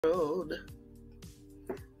world.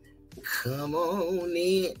 Come on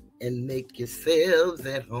in and make yourselves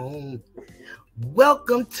at home.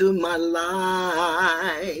 Welcome to my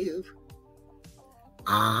life.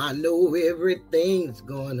 I know everything's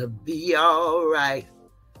gonna be all right.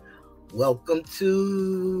 Welcome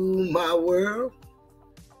to my world.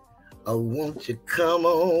 Oh, won't you come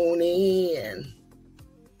on in?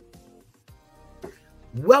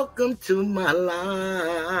 Welcome to my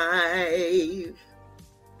life.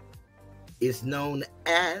 It's known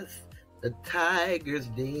as the Tiger's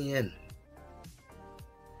Den.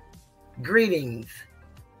 Greetings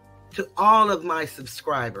to all of my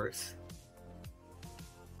subscribers.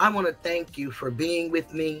 I want to thank you for being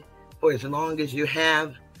with me for as long as you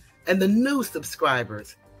have, and the new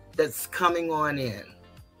subscribers that's coming on in.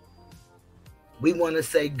 We want to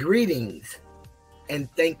say greetings and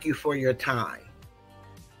thank you for your time.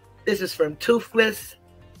 This is from Toothless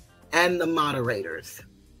and the moderators.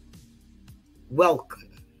 Welcome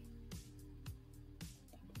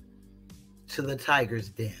to the Tiger's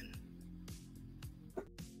Den.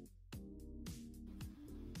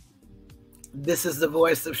 This is the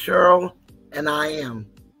voice of Cheryl, and I am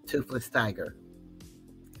Toothless Tiger.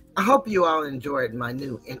 I hope you all enjoyed my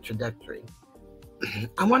new introductory.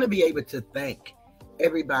 I want to be able to thank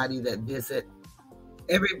everybody that visit,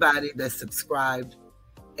 everybody that subscribed,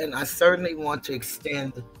 and I certainly want to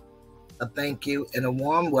extend a thank you and a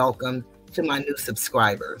warm welcome to my new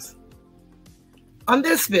subscribers. On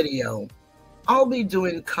this video, I'll be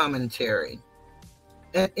doing commentary.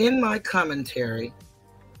 And in my commentary,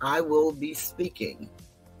 I will be speaking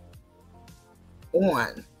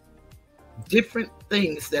on different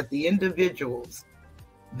things that the individuals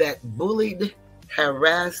that bullied,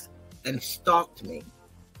 harassed, and stalked me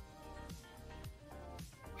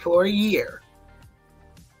for a year.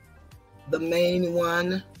 The main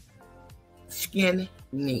one, Skinny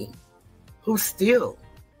Me, who's still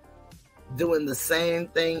doing the same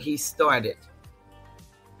thing he started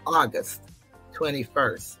August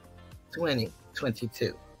 21st,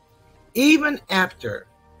 2022. Even after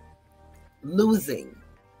losing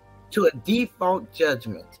to a default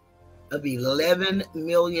judgment of $11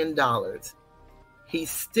 million, he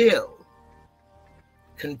still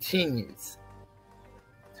continues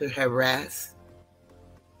to harass,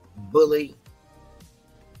 bully,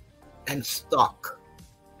 and stalk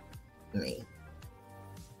me.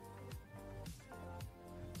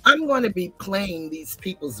 I'm going to be playing these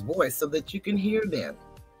people's voice so that you can hear them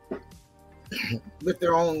with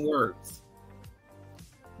their own words.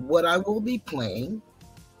 What I will be playing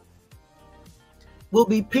will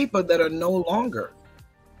be people that are no longer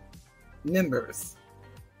members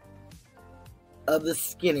of the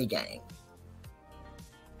Skinny Gang.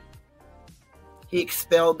 He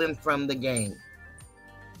expelled them from the game.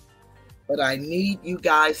 But I need you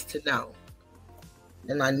guys to know,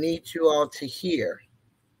 and I need you all to hear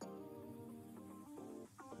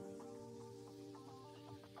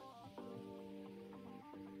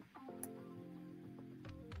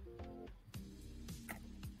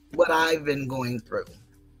what I've been going through.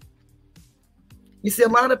 You see, a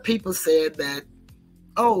lot of people said that,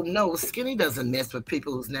 oh no, Skinny doesn't mess with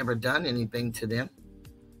people who's never done anything to them.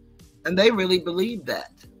 And they really believed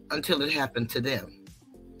that until it happened to them.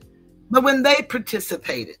 But when they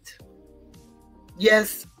participated,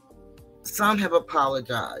 yes, some have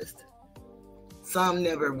apologized. Some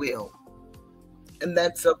never will. And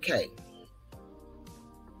that's okay.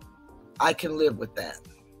 I can live with that.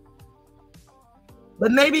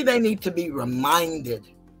 But maybe they need to be reminded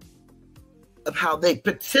of how they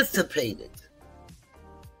participated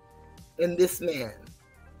in this man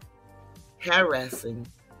harassing,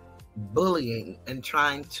 bullying, and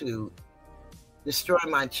trying to destroy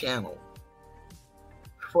my channel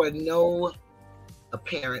for no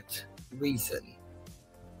apparent reason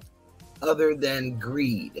other than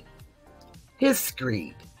greed. His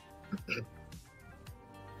greed.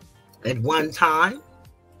 At one time,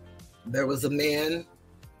 there was a man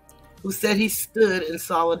who said he stood in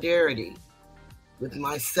solidarity with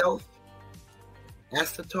myself,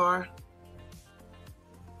 Astatar,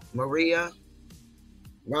 Maria,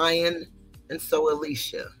 Ryan, and so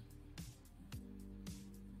Alicia.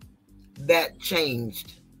 That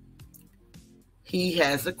changed. He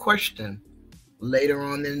has a question later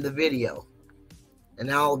on in the video,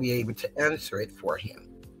 and I'll be able to answer it for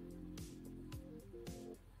him.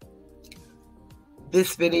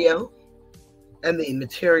 This video and the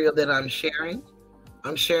material that I'm sharing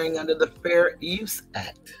under the Fair Use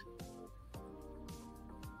Act.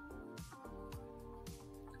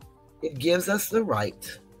 It gives us the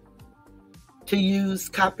right to use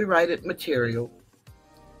copyrighted material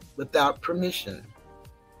without permission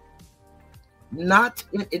not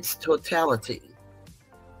in its totality,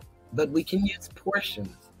 but we can use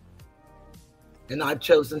portions, and I've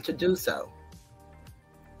chosen to do so.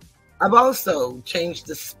 I've also changed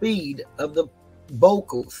the speed of the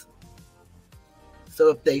vocals, so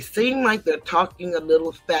if they seem like they're talking a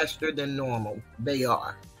little faster than normal, they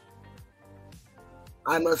are.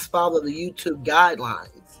 I must follow the YouTube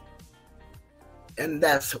guidelines, and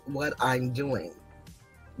that's what I'm doing.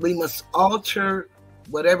 We must alter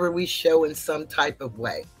whatever we show in some type of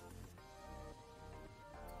way.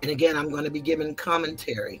 And again, I'm going to be giving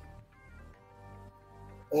commentary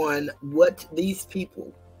on what these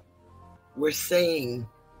people were saying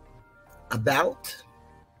about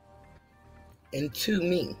and to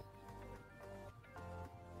me.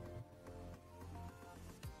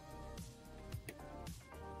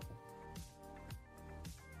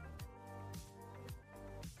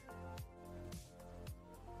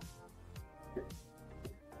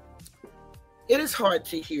 It is hard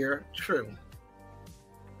to hear true.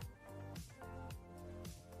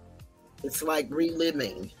 It's like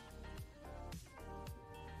reliving.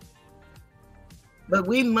 But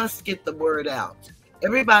we must get the word out.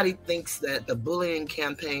 Everybody thinks that the bullying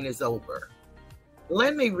campaign is over.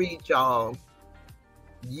 Let me read y'all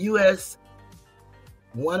US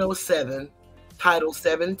 107, Title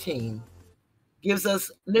 17, gives us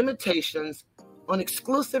limitations on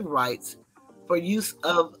exclusive rights for use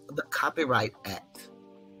of the Copyright Act.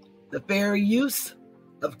 The fair use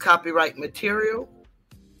of copyright material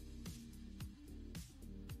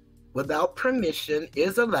without permission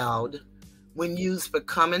is allowed when used for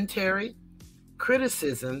commentary,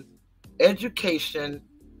 criticism, education,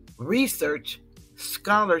 research,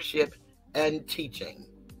 scholarship, and teaching.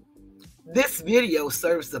 This video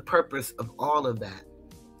serves the purpose of all of that.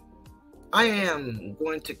 I am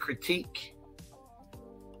going to critique.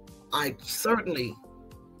 I certainly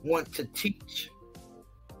want to teach.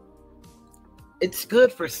 It's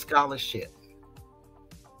good for scholarship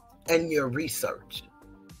and your research.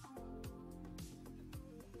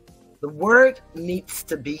 The word needs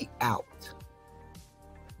to be out.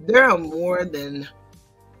 There are more than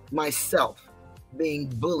myself being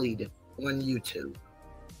bullied on YouTube.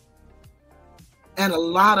 And a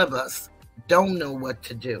lot of us don't know what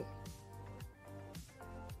to do.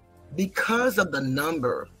 Because of the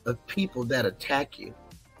number of people that attack you,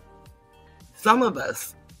 some of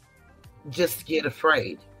us just get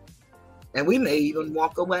afraid, and we may even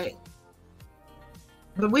walk away.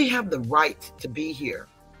 But we have the right to be here,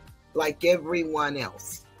 like everyone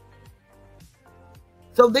else.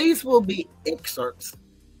 So these will be excerpts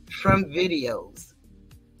from videos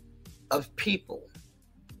of people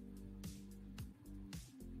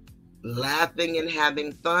laughing and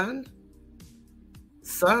having fun.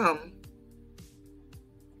 Some,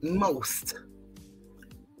 most,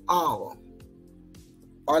 all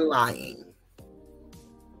are lying.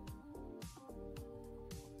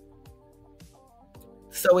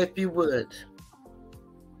 So if you would,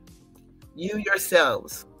 you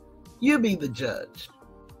yourselves, you be the judge.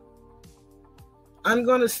 I'm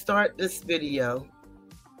going to start this video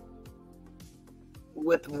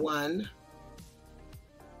with one.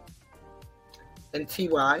 And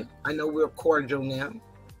TY, I know we're cordial now,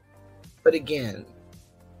 but again,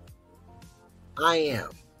 I am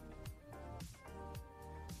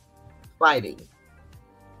fighting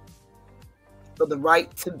for the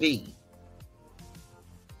right to be.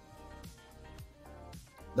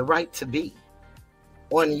 The right to be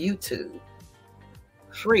on YouTube,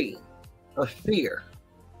 free of fear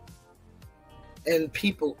and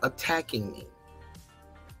people attacking me.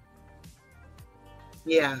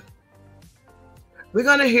 Yeah. We're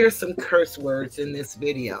going to hear some curse words in this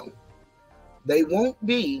video. They won't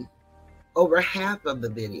be over half of the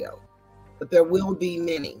video, but there will be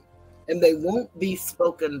many. And they won't be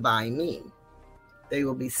spoken by me. They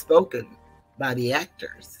will be spoken by the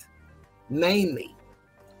actors, mainly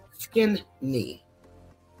Skinny,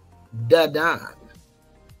 Dadan,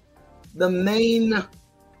 the main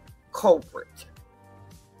culprit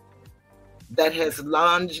that has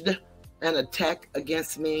launched an attack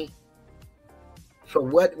against me. For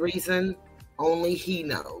what reason, only he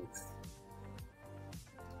knows.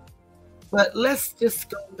 But let's just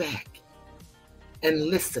go back and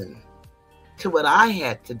listen to what I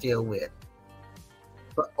had to deal with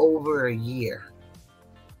for over a year.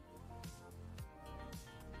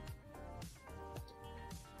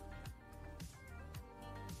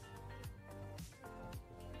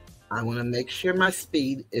 I want to make sure my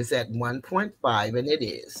speed is at 1.5, and it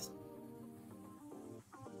is.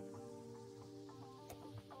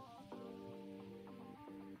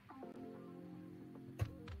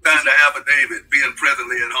 Signed the affidavit being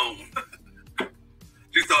presently at home.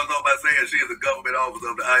 by saying she is a government officer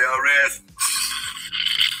of the IRS.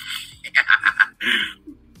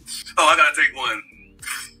 Oh, I gotta take one.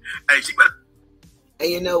 Hey, she better. And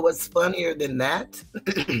you know what's funnier than that?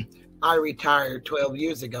 I retired 12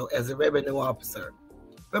 years ago as a revenue officer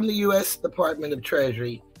from the U.S. Department of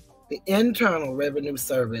Treasury, the Internal Revenue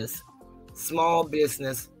Service, Small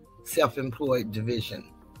Business Self-Employed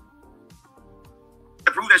Division.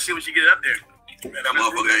 Prove that shit when she get up there. Man, that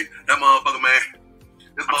motherfucker, man.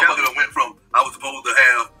 This motherfucker went from, I was supposed to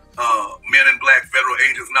have men in black federal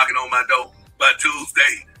agents knocking on my door by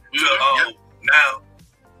Tuesday to now.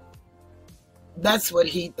 That's what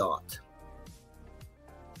he thought.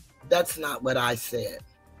 That's not what I said.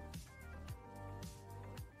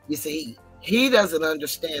 You see, he doesn't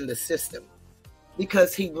understand the system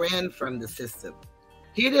because he ran from the system.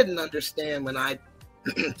 He didn't understand when I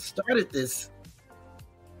started this.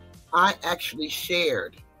 I actually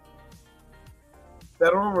shared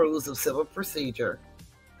Federal Rules of Civil Procedure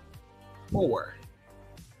 4,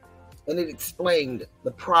 and it explained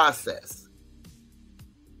the process.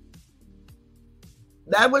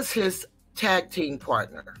 That was his tag team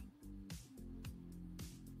partner,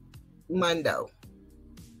 Armondo,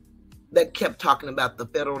 that kept talking about the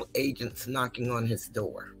federal agents knocking on his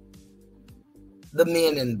door. The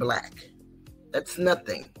men in black. That's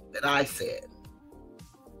nothing that I said.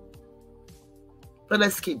 But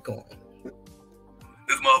let's keep going.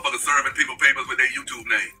 This motherfucker serving people papers with their YouTube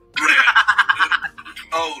name.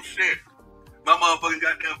 Oh shit. My motherfucking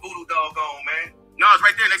goddamn voodoo dog on, man. No, it's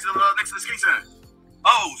right there next to the ski sign.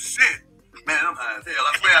 Oh shit. Man, I'm high as hell.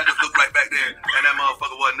 I swear I just looked right back there and that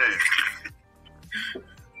motherfucker wasn't there.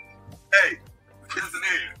 Hey, listen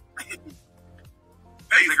here.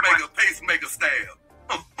 Pacemaker stab.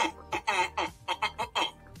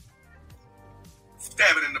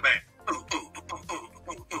 Stab it in the back.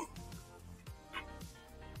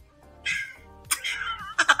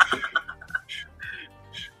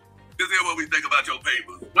 This is what we think about your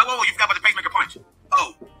papers. Whoa, you forgot about the pacemaker punch.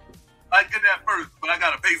 Oh, I get that first, but I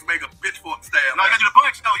got a pacemaker pitchfork stab. No, you gotta do the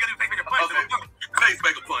punch. No, you gotta do the pacemaker punch. Okay.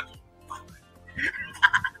 Pacemaker punch.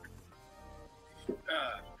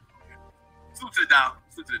 Suit to the down.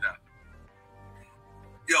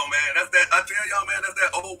 Yo, man, that's that. I tell y'all, man, that's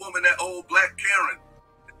that old woman, that old black Karen.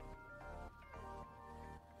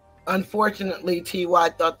 Unfortunately, T.Y.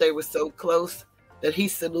 thought they were so close that he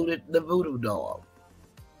saluted the voodoo dog.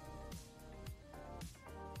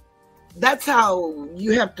 That's how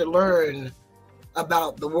you have to learn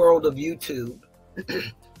about the world of YouTube.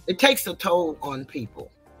 It takes a toll on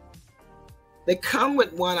people. They come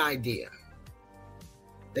with one idea.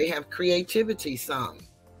 They have creativity, some.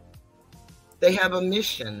 They have a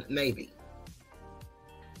mission, maybe.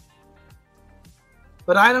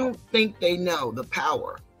 But I don't think they know the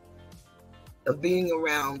power of being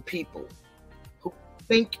around people who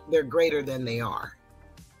think they're greater than they are.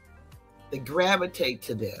 They gravitate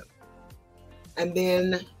to them. And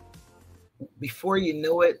then, before you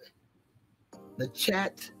know it, the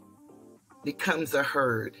chat becomes a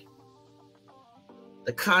herd.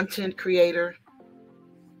 The content creator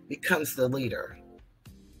becomes the leader.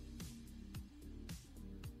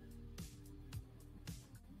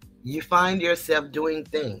 You find yourself doing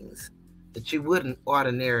things that you wouldn't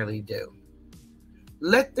ordinarily do.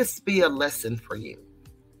 Let this be a lesson for you.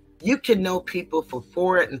 You can know people for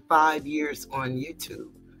 4 and 5 years on YouTube,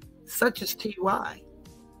 such as T.Y.,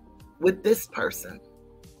 with this person.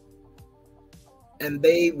 And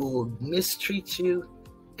they will mistreat you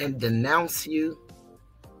and denounce you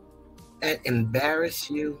and embarrass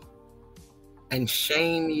you and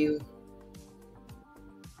shame you.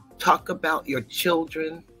 Talk about your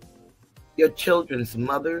children, your children's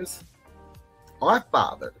mothers or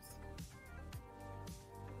fathers.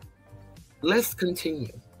 Let's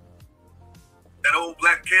continue. That old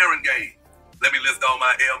black Karen game. Let me list all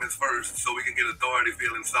my ailments first so we can get authority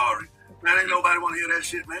feeling sorry. Man, ain't nobody want to hear that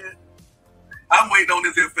shit, man. I'm waiting on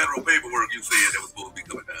this here federal paperwork you said that was supposed to be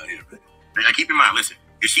coming down here, man. Now, keep in mind, listen,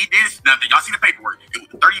 if she did, now, y'all see the paperwork. It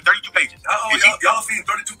was 32 pages. Oh, y'all seen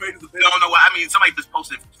 32 pages of paper? No, I mean, somebody just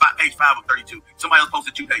posted page 5 of 32. Somebody else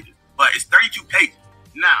posted 2 pages. But it's 32 pages.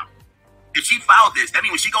 Now, if she filed this, that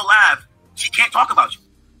means when she go live, she can't talk about you.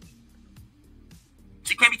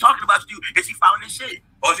 She can't be talking about you if she filing this shit.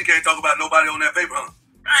 Or she can't talk about nobody on that paper, huh?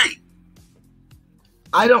 Right.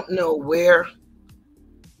 I don't know where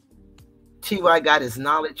T.Y. got his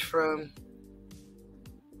knowledge from,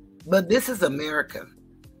 but this is America,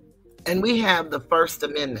 and we have the First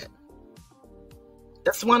Amendment.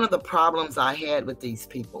 That's one of the problems I had with these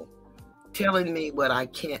people, telling me what I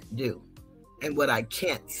can't do and what I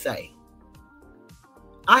can't say.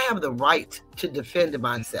 I have the right to defend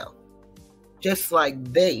myself. just like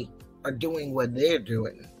they are doing what they're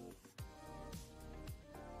doing.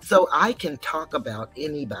 So I can talk about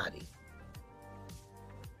anybody.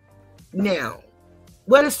 Now,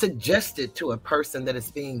 what is suggested to a person that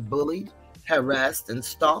is being bullied, harassed, and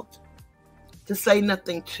stalked? To say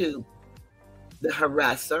nothing to the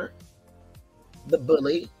harasser, the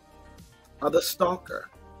bully, or the stalker.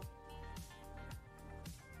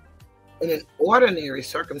 In ordinary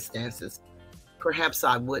circumstances, perhaps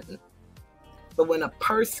I wouldn't. But when a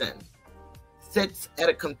person sits at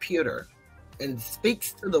a computer and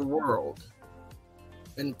speaks to the world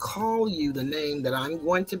and call you the name that I'm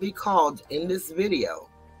going to be called in this video,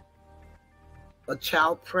 a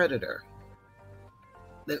child predator,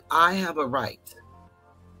 then I have a right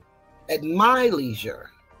at my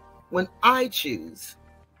leisure, when I choose,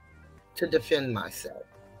 to defend myself.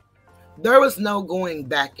 There was no going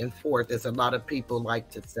back and forth, as a lot of people like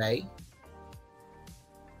to say.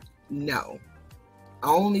 No, I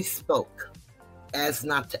only spoke as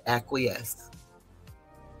not to acquiesce.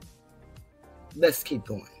 Let's keep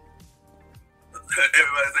going.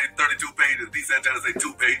 Everybody say 32 pages. D. Santana say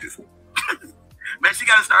 2 pages. Man, she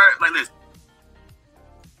got to start like this.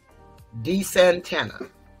 D. Santana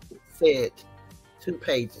said 2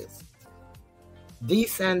 pages. D.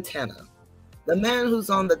 Santana, the man who's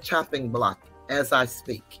on the chopping block as I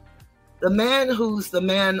speak, the man who's the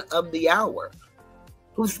man of the hour,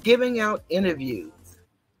 who's giving out interviews,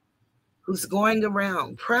 who's going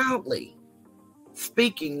around proudly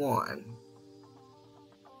speaking on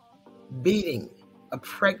beating a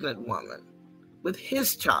pregnant woman with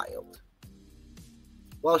his child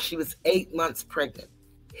while she was 8 months pregnant,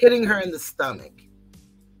 hitting her in the stomach.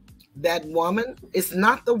 That woman is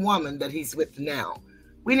not the woman that he's with now.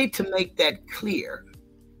 We need to make that clear.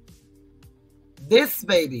 This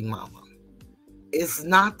baby mama is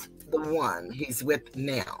not the one he's with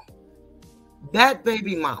now. That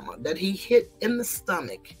baby mama that he hit in the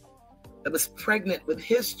stomach, that was pregnant with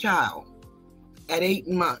his child at 8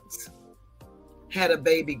 months, had a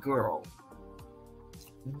baby girl.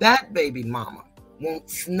 That baby mama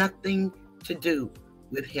wants nothing to do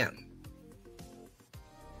with him.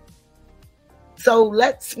 So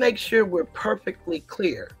let's make sure we're perfectly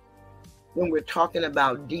clear when we're talking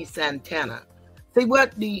about D. Santana. See,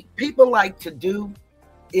 what the people like to do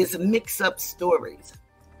is mix up stories.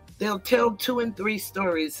 They'll tell 2 and 3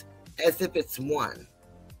 stories as if it's one.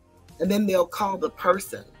 And then they'll call the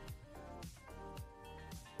person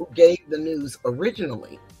who gave the news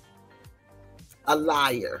originally a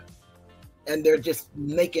liar. And they're just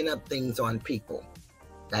making up things on people.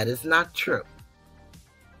 That is not true.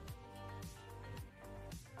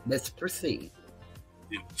 Let's proceed.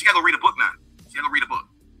 She got to go read a book now. She got to read a book.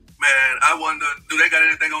 Man, I wonder, do they got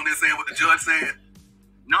anything on there saying what the judge said?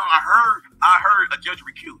 No, I heard a judge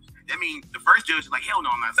recused. That means the first judge is like, hell no,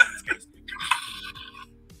 I'm not saying this case.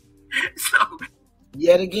 So,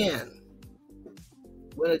 yet again,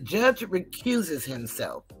 when a judge recuses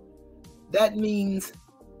himself, that means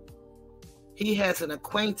he has an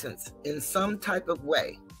acquaintance in some type of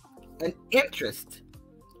way, an interest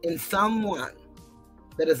in someone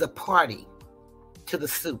that is a party to the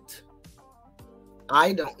suit.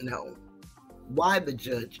 I don't know why the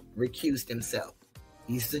judge recused himself.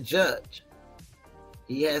 He's the judge.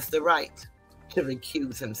 He has the right to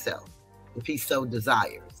recuse himself if he so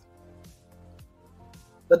desires.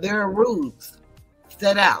 But there are rules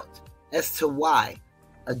set out as to why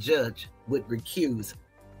a judge would recuse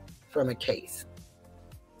from a case.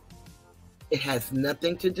 It has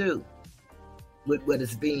nothing to do with what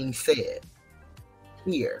is being said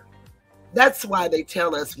here. That's why they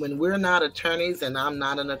tell us when we're not attorneys, and I'm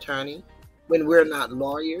not an attorney, when we're not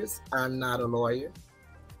lawyers, I'm not a lawyer,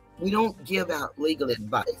 we don't give out legal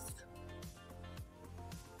advice.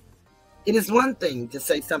 It is one thing to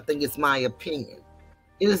say something is my opinion.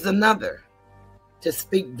 It is another to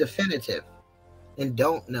speak definitive and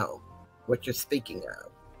don't know what you're speaking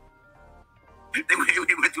of.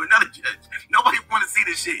 we went to another judge. Nobody want to see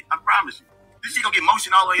this shit. I promise you. This shit gonna get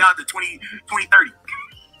motion all the way out to 2030.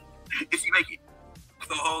 If she make it.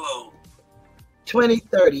 So hold on.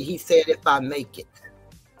 2030, he said, if I make it.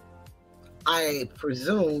 I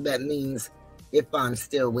presume that means if I'm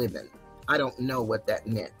still living. I don't know what that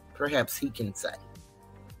meant. Perhaps he can say.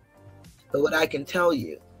 But what I can tell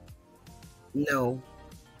you, no,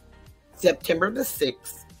 September the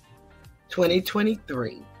 6th,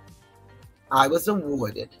 2023, I was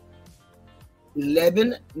awarded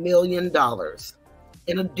 $11 million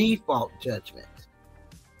in a default judgment.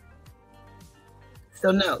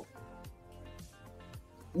 So no,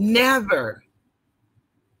 never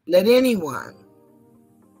let anyone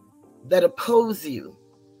that oppose you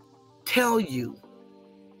tell you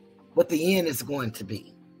what the end is going to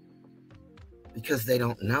be because they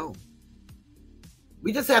don't know.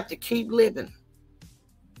 We just have to keep living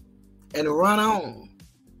and run on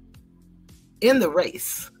in the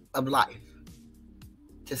race of life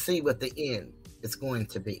to see what the end is going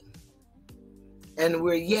to be. And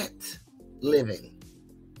we're yet living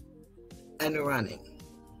and running.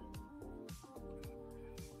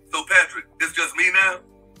 So Patrick, it's just me now?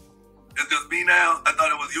 It's just me now? I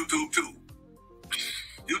thought it was YouTube too.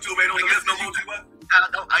 YouTube ain't on the list no more, G-Boy?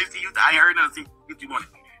 I heard nothing. YouTube on it.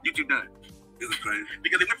 YouTube done. This is crazy.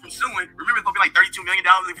 Because it went from suing. Remember, it's going to be like $32 million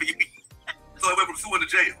for you. So it went from suing to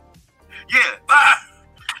jail. Yeah. Ah!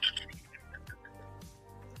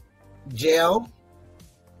 Jail.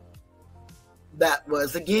 That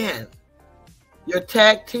was, again, your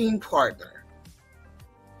tag team partner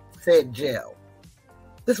said jail.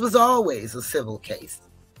 This was always a civil case.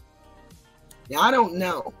 Now, I don't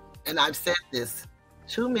know, and I've said this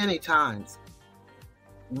too many times,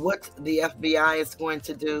 what the FBI is going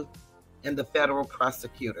to do and the federal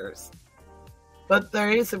prosecutors. But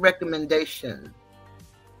there is a recommendation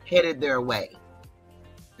headed their way.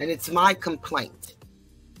 And it's my complaint.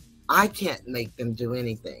 I can't make them do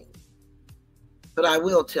anything. But I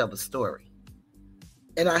will tell the story.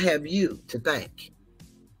 And I have you to thank.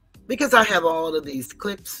 Because I have all of these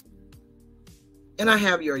clips. And I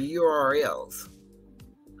have your URLs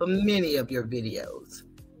for many of your videos.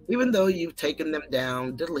 Even though you've taken them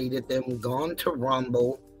down, deleted them, gone to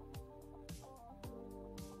Rumble.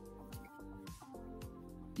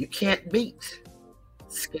 You can't beat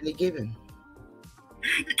Skinny Giving.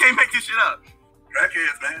 You can't make this shit up.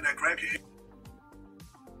 Crackheads, man, that crackhead.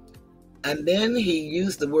 And then he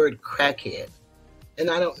used the word crackhead. And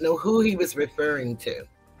I don't know who he was referring to.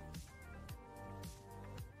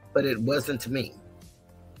 But it wasn't me.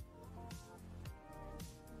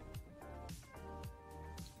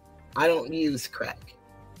 I don't use crack.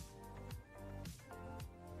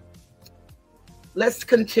 Let's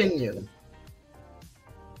continue.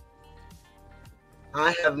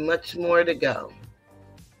 I have much more to go.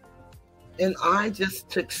 And I just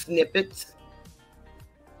took snippets.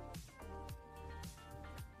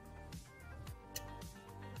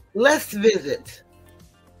 Let's visit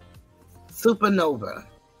Supernova,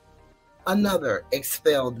 another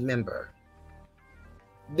expelled member.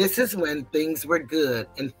 This is when things were good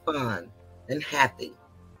and fun and happy.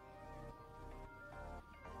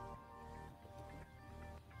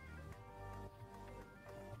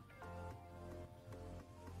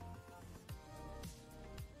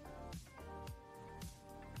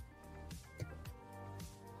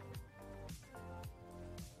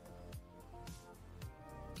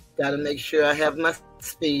 Got to make sure I have my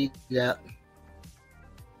speed up.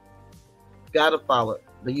 Got to follow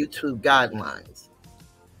the YouTube guidelines.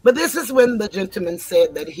 But this is when the gentleman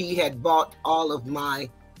said that he had bought all of my,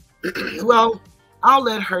 well, I'll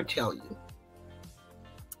let her tell you.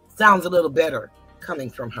 Sounds a little better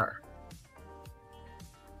coming from her.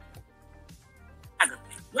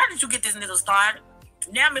 Where did you get this nigga started?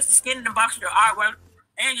 Now Mr. Skinny done boxed your artwork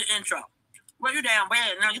and your intro. Well, you damn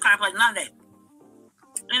bad. Now you can't play none of that.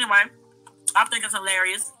 Anyway, I think it's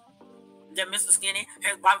hilarious that Mr. Skinny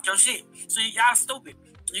has bought your shit. So y'all stupid.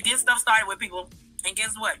 You get stuff started with people, and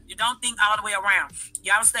guess what? You don't think all the way around.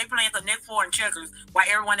 Y'all stay playing the neck four and checkers while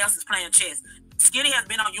everyone else is playing chess. Skinny has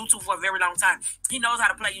been on YouTube for a very long time. He knows how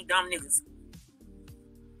to play you dumb niggas.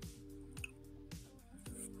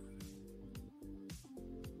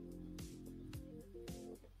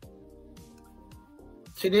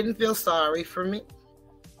 She didn't feel sorry for me.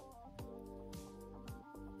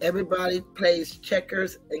 Everybody plays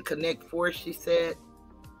checkers and connect four, she said.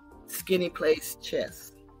 Skinny plays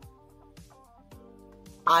chess.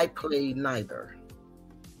 I play neither.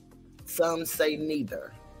 Some say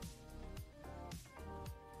neither.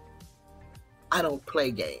 I don't play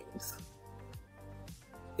games.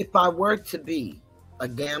 If I were to be a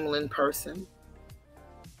gambling person,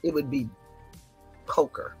 it would be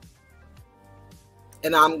poker.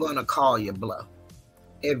 And I'm going to call you bluff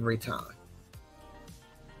every time.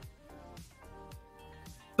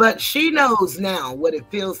 But she knows now what it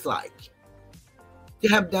feels like to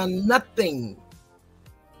have done nothing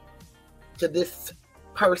to this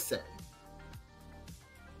person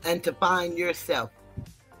and to find yourself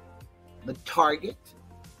the target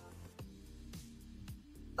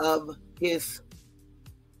of his,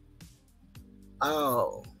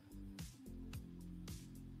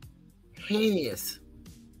 heinous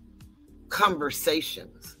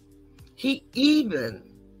conversations. He even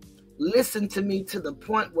listened to me to the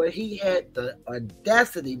point where he had the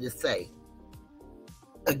audacity to say,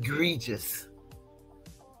 egregious.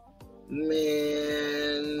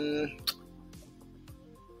 Man,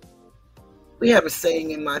 we have a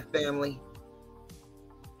saying in my family,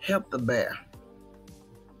 help the bear.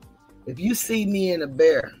 If you see me and a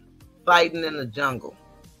bear fighting in the jungle,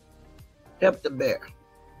 help the bear.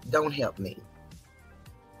 Don't help me.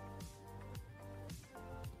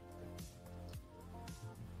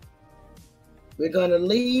 We're going to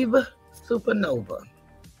leave Supernova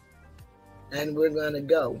and we're going to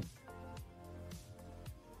go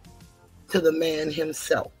to the man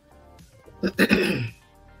himself. Mrs.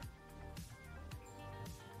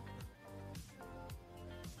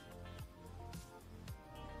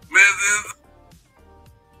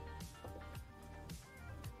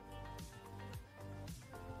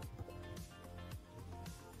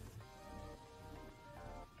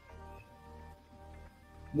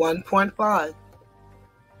 1.5.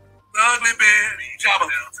 Ugly bear, chop down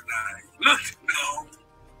tonight. Look, no.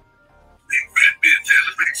 Big fat bitch has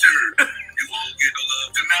a big shirt. You won't get no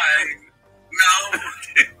love tonight. No.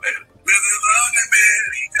 Mrs. Ugly bear,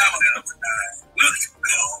 chop down tonight. Look,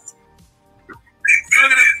 no. Big fat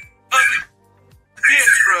bitch, ugly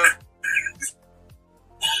bitch, bro.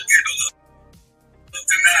 Won't get no love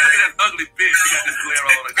tonight. Look at that ugly bitch. You got this glare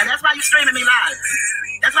on it. And that's why you're streaming me live.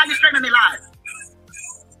 That's why you're streaming me live.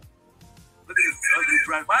 Look at this ugly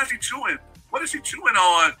drag. Why is she chewing? What is she chewing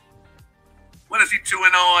on? What is she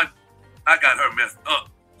chewing on? I got her messed up.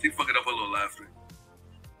 She fucking up her little live stream.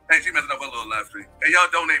 Hey, she messing up her little live stream. Hey, y'all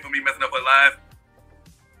donate for me messing up her live.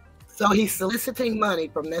 So he's soliciting money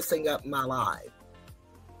for messing up my live.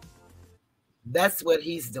 That's what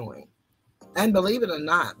he's doing. And believe it or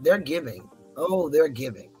not, they're giving. Oh, they're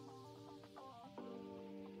giving.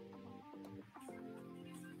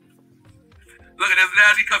 Look at this.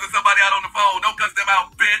 Now she cussing somebody out on the phone. Don't cuss them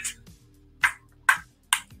out, bitch.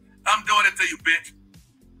 I'm doing it to you, bitch.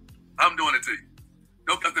 I'm doing it to you.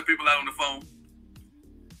 Don't cuss the people out on the phone.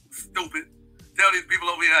 Stupid. Tell these people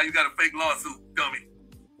over here how you got a fake lawsuit, dummy.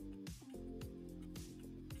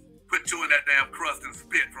 Quit chewing that damn crust and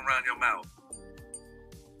spit from around your mouth.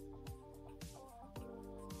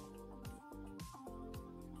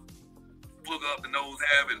 Plug up the nose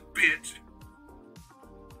having bitch.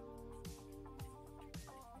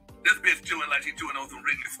 This bitch chewing like she chewing on some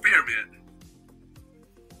written experiment.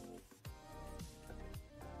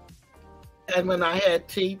 And when I had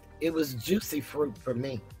teeth, it was juicy fruit for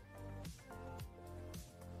me.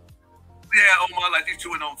 Yeah, Omar, like she's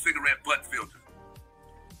chewing on cigarette butt filters.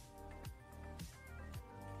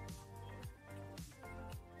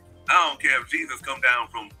 I don't care if Jesus come down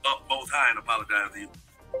from up most high and apologize to you.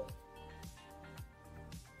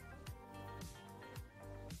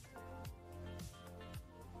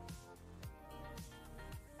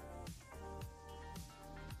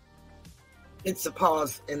 It's a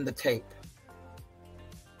pause in the tape.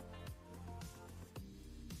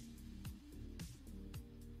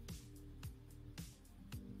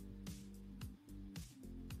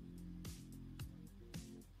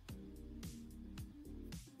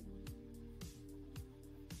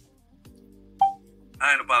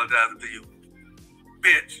 I ain't apologizing to you,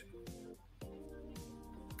 bitch.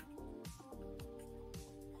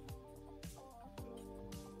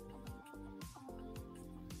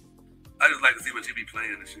 I just like to see what she be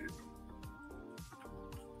playing and shit.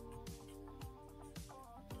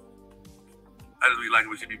 I just be liking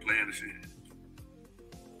what she be playing and shit.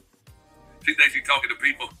 She thinks she talking to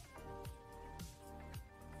people.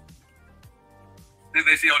 They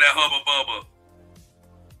think she on that hubba bubba.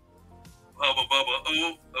 Hubba bubba,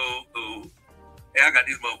 ooh, ooh, ooh. Hey, I got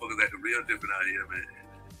these motherfuckers acting real different out here, man.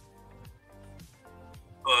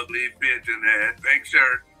 Ugly bitch in that pink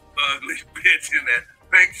shirt. Ugly bitch in that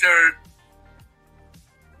pink shirt.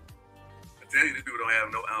 I tell you, these people don't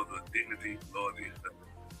have no ounce of dignity, loyalty.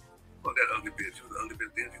 Fuck that ugly bitch. She was an ugly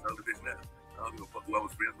bitch then, she's an ugly bitch now. I don't give a fuck who I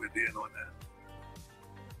was friends with then or now.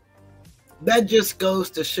 That just goes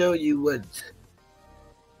to show you what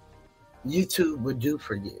YouTube would do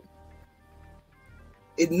for you.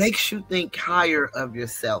 It makes you think higher of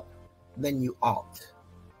yourself than you ought.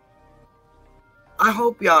 I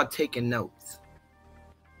hope y'all taking notes.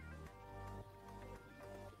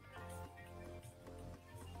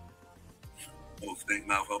 Oh, stink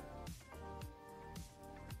mouth up.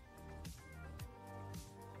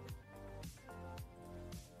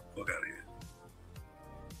 Fuck out of here.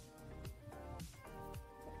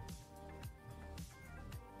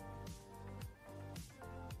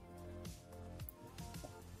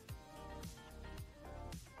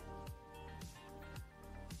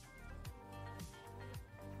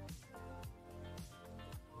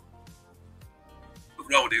 What's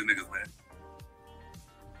wrong with these niggas, man?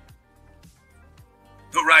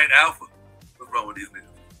 What's right, Alpha. What's wrong with these niggas?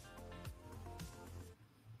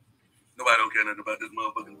 Nobody don't care nothing about this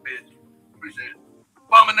motherfucking bitch. Appreciate it.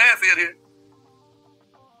 Mama Nancy in here.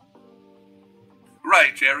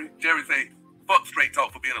 Right, Jerry. Jerry say, fuck straight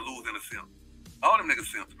talk for being a loser and a simp. All them niggas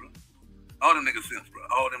simps, bro. All them niggas simps, bro.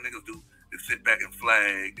 All them niggas do is sit back and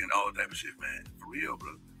flag and all type of shit, man. For real,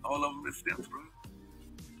 bro. All of them is simps, bro.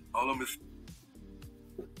 All of them is simps,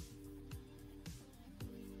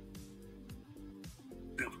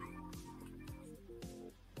 bro.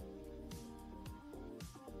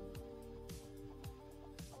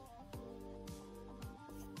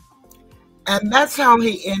 And that's how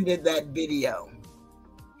he ended that video.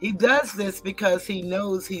 He does this because he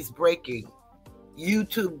knows he's breaking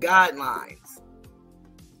YouTube guidelines.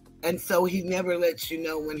 And so he never lets you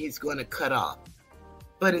know when he's going to cut off.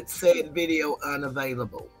 But it said video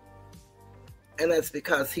unavailable. And that's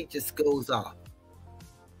because he just goes off.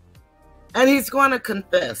 And he's going to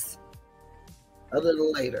confess a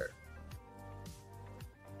little later.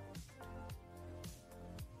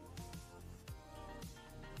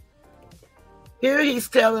 Here he's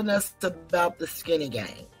telling us about the skinny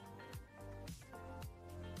gang.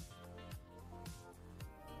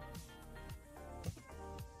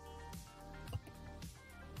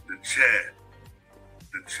 The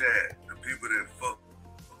chat, the people that fuck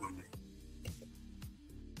with me.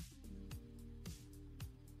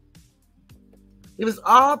 He was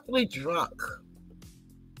awfully drunk.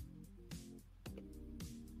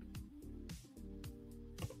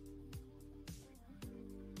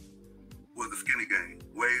 Was the skinny gang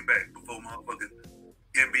way back before motherfucking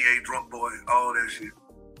NBA drunk boy, all that shit.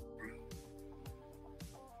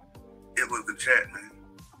 It was the chat, man.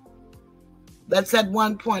 That's at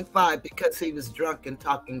 1.5 because he was drunk and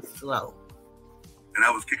talking slow. And I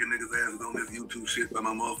was kicking niggas' asses on this YouTube shit by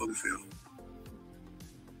my motherfucking self.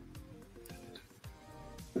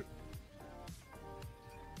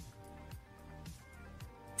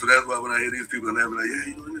 So that's why when I hear these people and they're like, yeah,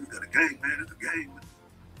 you know, niggas got a gang, man. It's a gang, man.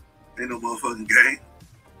 Ain't no motherfucking gang.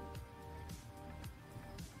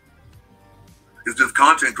 It's just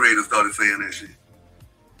content creators started saying that shit.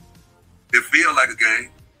 It feels like a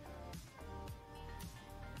gang.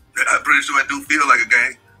 I'm pretty sure it do feel like a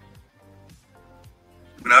gang.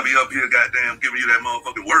 When I be up here, goddamn, giving you that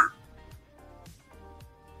motherfucking work.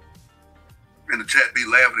 And the chat be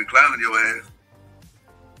laughing and clowning your ass.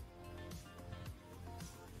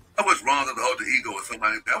 I wish Ron of the alter ego or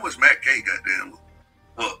somebody. I wish Matt K, goddamn,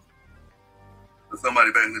 up. Or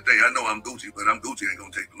somebody back in the day. I know I'm Gucci, but I'm Gucci ain't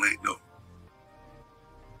gonna take the link, no.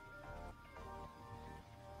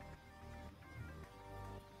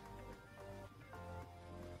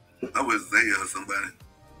 I wish Zaya or somebody.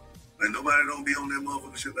 Like, nobody don't be on that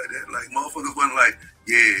motherfucking shit like that. Like, motherfuckers wasn't like,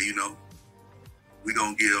 yeah, you know, we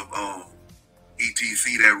gonna give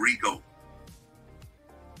ETC that Rico.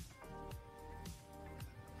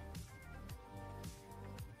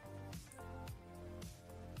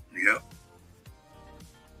 Yep.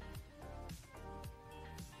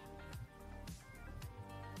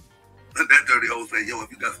 Let that dirty hoe say, yo,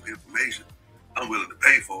 if you got some information, I'm willing to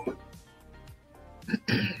pay for it.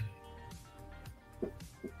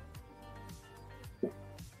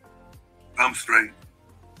 I'm straight.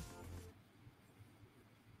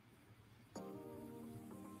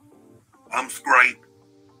 I'm straight.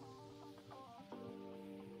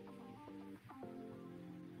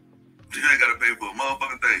 You ain't gotta pay for a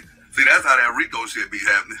motherfucking thing. See, that's how that Rico shit be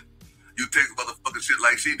happening. You take motherfucking shit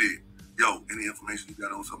like she did. Yo, any information you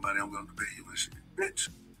got on somebody, I'm gonna pay you and shit. Bitch.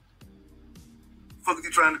 What the fuck are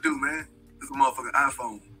you trying to do, man? This is a motherfucking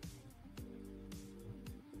iPhone.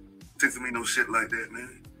 Texting me no shit like that,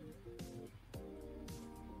 man.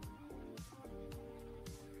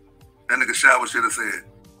 That nigga Shower should have said.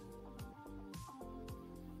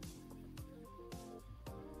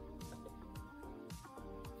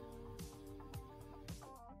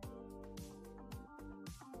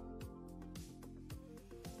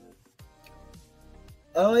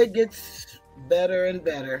 Oh, it gets better and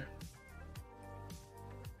better.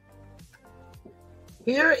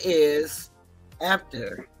 Here is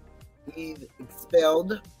after he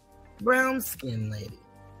expelled brown skin lady.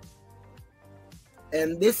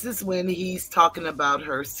 And this is when he's talking about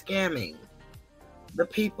her scamming the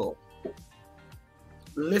people.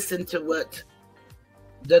 Listen to what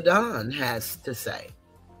Dadon has to say.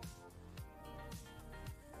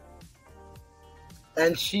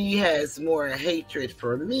 And she has more hatred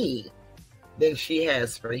for me than she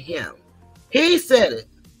has for him. He said it.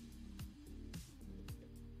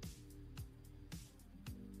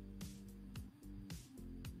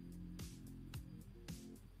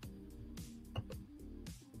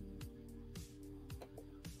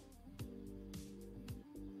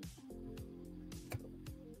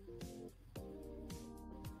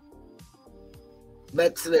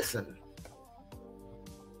 Let's listen.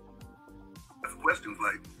 Questions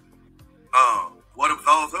like, what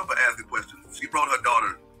absolves her for asking questions? She brought her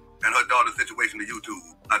daughter and her daughter's situation to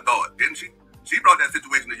YouTube, I thought, didn't she? She brought that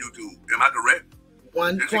situation to YouTube. Am I correct?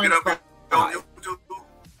 1.5. Did she get up on YouTube?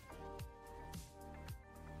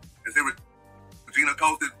 And say Regina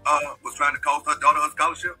was trying to cost her daughter her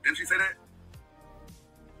scholarship? Didn't she say that?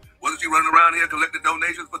 Wasn't she running around here collecting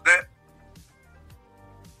donations for that?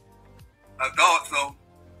 I thought so.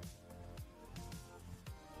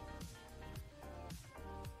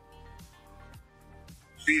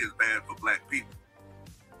 She is bad for black people.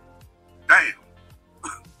 Damn.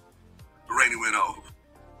 Rainey went off.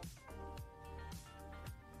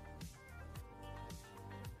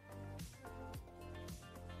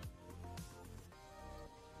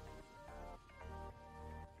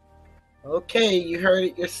 Okay, you heard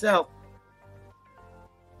it yourself.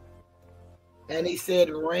 And he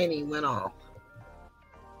said Rainey went off.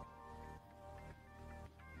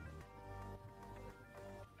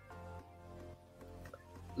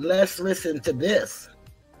 Let's listen to this.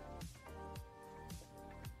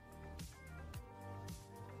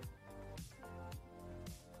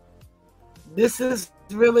 This is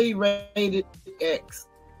really rated X.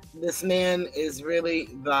 This man is really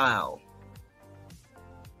vile.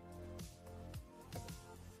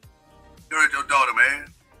 You heard your daughter,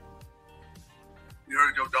 man. You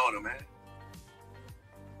heard your daughter, man.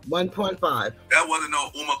 1.5. That wasn't no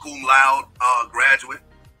Umma Cum Laude graduate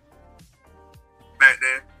back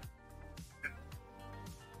there.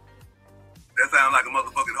 That sounds like a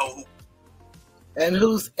motherfucking hoe. And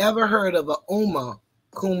who's ever heard of a Umma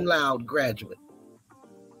Cum Laude graduate?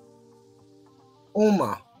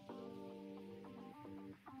 Umma.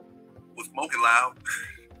 Was smoking loud.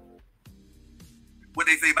 What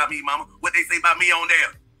they say about me, mama? What they say about me on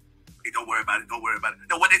there? Hey, don't worry about it. Don't worry about it.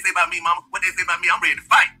 No, what they say about me, mama? What they say about me? I'm ready to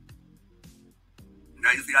fight.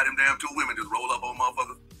 Now you see how them damn two women just roll up on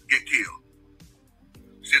motherfuckers, get killed.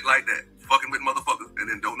 Shit like that. Fucking with motherfuckers and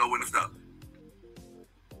then don't know when to stop.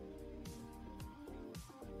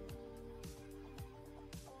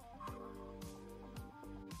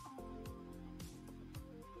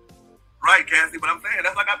 Right, Cassie, but I'm saying,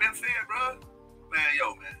 that's like I've been saying, bro. Man,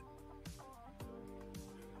 yo, man.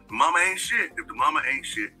 The mama ain't shit. If the mama ain't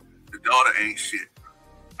shit, the daughter ain't shit.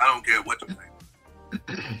 I don't care what you say.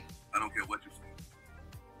 I don't care what you say.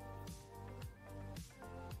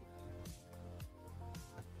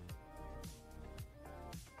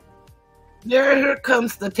 Here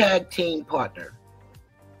comes the tag team partner.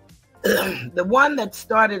 The one that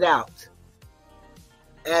started out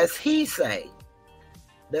as he say,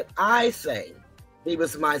 that I say he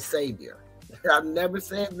was my savior. I've never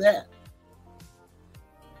said that.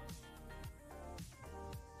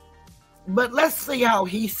 But let's see how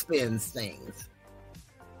he spins things.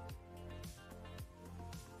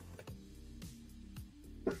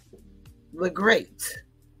 The great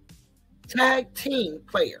tag team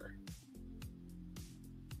player,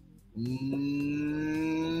 Armondo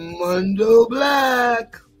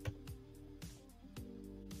Black.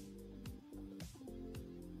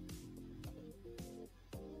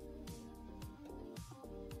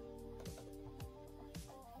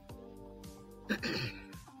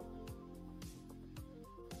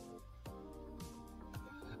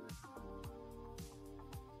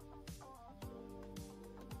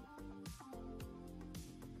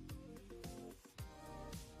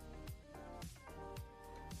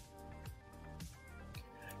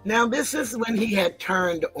 Now, this is when he had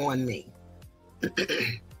turned on me.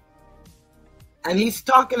 And he's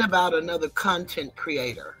talking about another content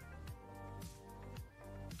creator.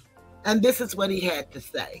 And this is what he had to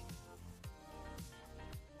say.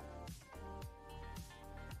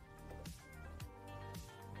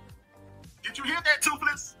 Did you hear that,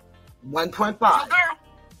 Toothless? 1.5. Your girl,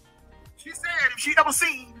 she said if she ever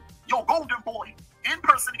seen your golden boy in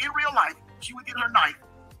person in real life, she would get her knife.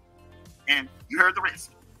 And you heard the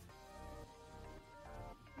rest.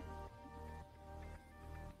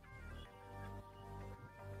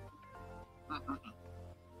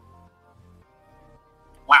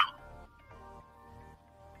 Wow.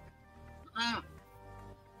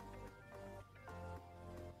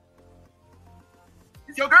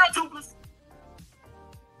 It's your girl, Toothless.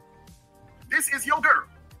 This is your girl.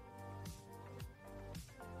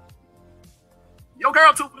 Your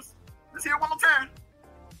girl, Toothless. Let's hear it one more time.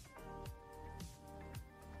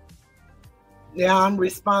 Now I'm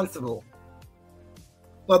responsible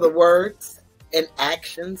for the words and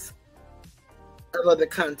actions of other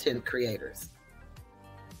content creators.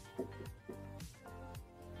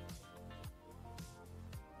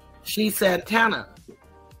 She Santana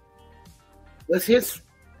was his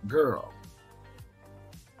girl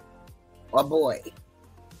or boy.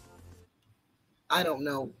 I don't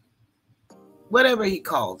know. Whatever he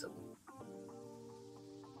calls him.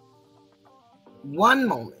 One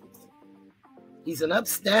moment, he's an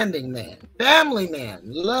upstanding man, family man,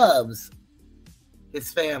 loves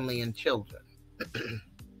his family and children.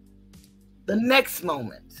 The next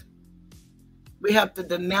moment, we have to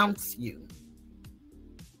denounce you.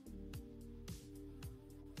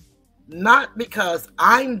 Not because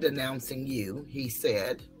I'm denouncing you, he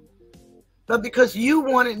said, but because you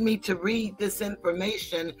wanted me to read this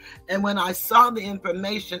information. And when I saw the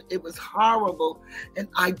information, it was horrible. And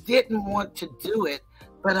I didn't want to do it,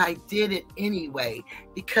 but I did it anyway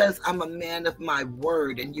because I'm a man of my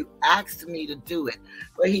word. And you asked me to do it.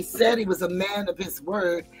 But he said he was a man of his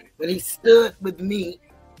word when he stood with me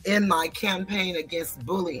in my campaign against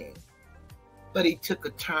bullying. But he took a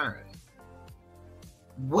turn.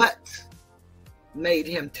 What made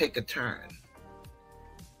him take a turn?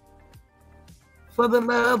 For the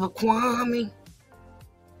love of Kwame,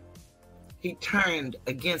 he turned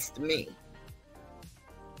against me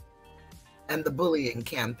and the bullying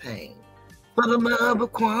campaign. For the love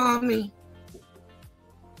of Kwame,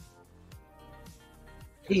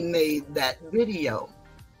 he made that video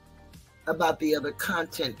about the other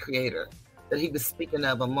content creator that he was speaking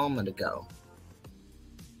of a moment ago.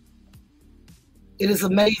 It is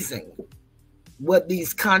amazing what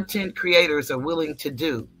these content creators are willing to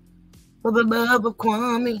do for the love of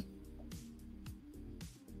Kwame.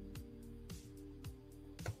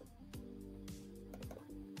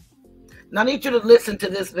 Now I need you to listen to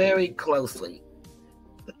this very closely.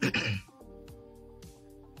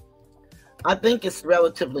 I think it's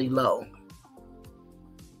relatively low.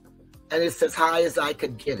 And it's as high as I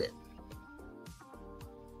could get it.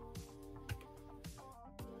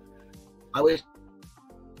 I wish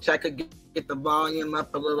I could get the volume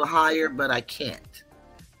up a little higher, but I can't.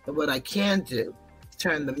 But what I can do is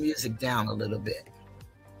turn the music down a little bit.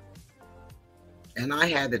 And I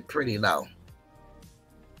have it pretty low.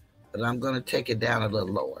 But I'm going to take it down a little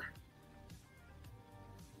lower.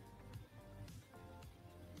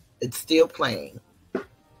 It's still playing.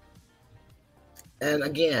 And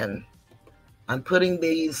again, I'm putting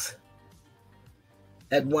these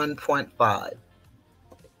at 1.5.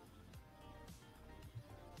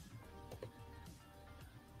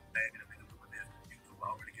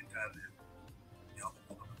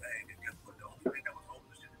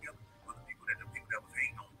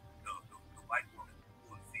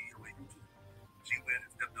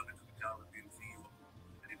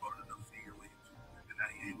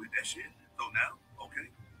 That shit. So now, okay,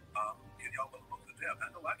 can y'all motherfuckers adapt?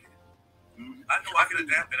 I know I can. I know I can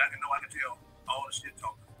adapt, and I know I can tell all the shit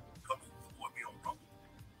talkers come support me on Rumble,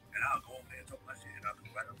 and I'll go over there and talk my shit, and I'll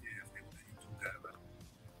come right up here and stay with the YouTube guy.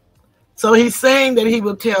 So he's saying that he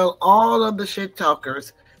will tell all of the shit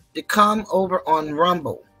talkers to come over on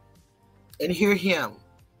Rumble and hear him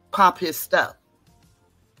pop his stuff.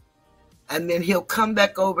 And then he'll come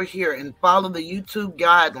back over here and follow the YouTube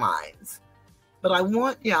guidelines. But I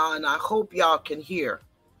want y'all, and I hope y'all can hear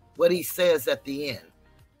what he says at the end.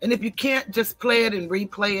 And if you can't, just play it and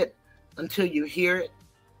replay it until you hear it,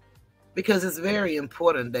 because it's very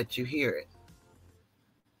important that you hear it.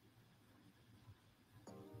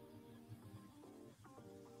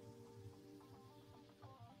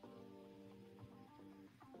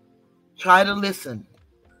 Try to listen.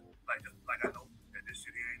 Like I know that this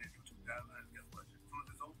shit ain't in YouTube guidelines. Guess what? As soon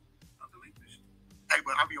as it's over, I'll delete this shit. Hey,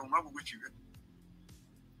 but I'll be on Rumble with you.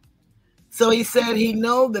 So he said he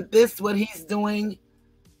know that this, what he's doing,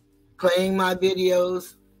 playing my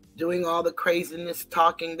videos, doing all the craziness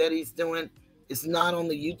talking that he's doing, is not on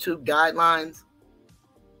the YouTube guidelines.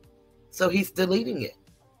 So he's deleting it.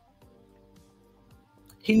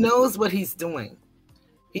 He knows what he's doing.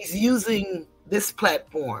 He's using this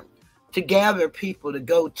platform to gather people to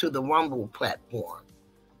go to the Rumble platform.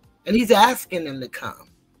 And he's asking them to come.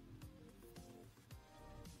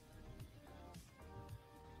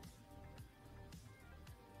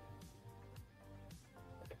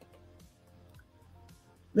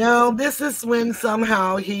 Now, this is when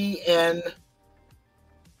somehow he and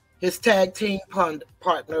his tag team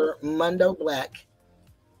partner, Mondo Black,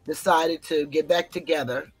 decided to get back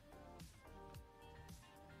together.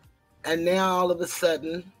 And now, all of a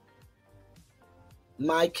sudden,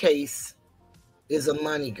 my case is a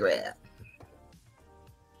money grab.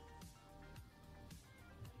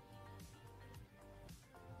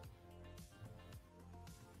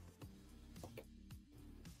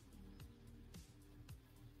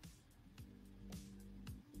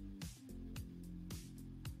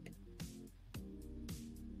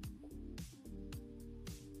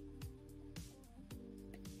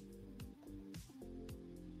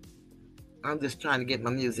 I'm just trying to get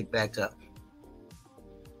my music back up.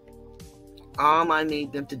 All I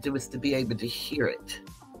need them to do is to be able to hear it.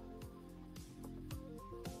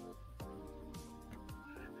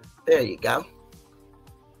 There you go.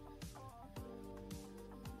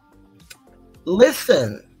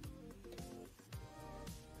 Listen.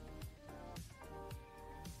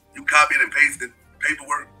 You copied and pasted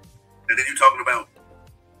paperwork, and then you talking about,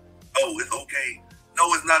 oh, it's okay.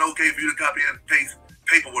 No, it's not okay for you to copy and paste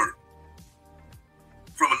paperwork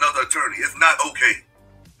from another attorney. It's not okay.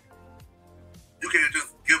 You can't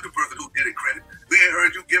just give the person who did it credit. We ain't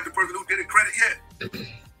heard you give the person who did it credit yet.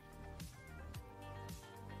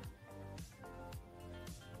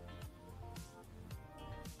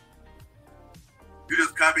 You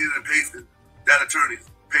just copied and pasted that attorney's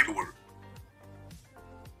paperwork,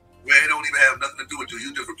 where it don't even have nothing to do with you.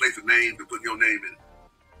 You just replace the name and put your name in it.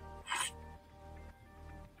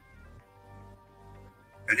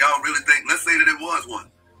 And y'all really think, let's say that it was one.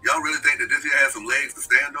 Y'all really think that this here has some legs to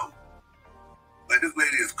stand on? Like, this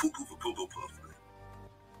lady is cuckoo for Cocoa Puffs, man.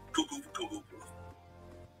 Cuckoo for Cocoa Puffs.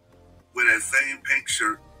 With that same pink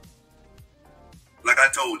shirt. Like I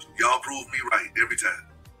told you, y'all prove me right every time.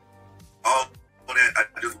 All that,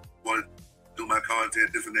 I just want to do my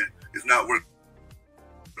content, this and that. It's not working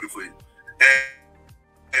for you.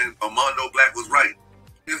 And Armondo Black was right.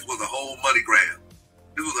 This was a whole money grab.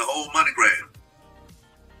 This was a whole money grab.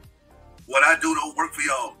 What I do don't work for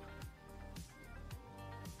y'all.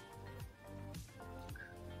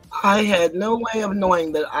 I had no way of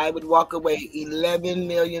knowing that I would walk away $11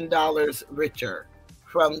 million richer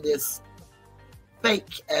from this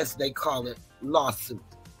fake, as they call it, lawsuit.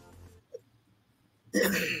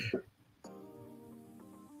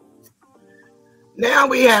 Now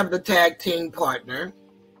we have the tag team partner.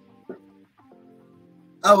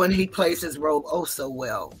 Oh, and he plays his role oh so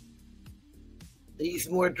well. He's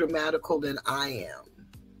more dramatical than I am.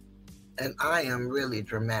 And I am really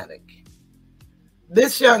dramatic.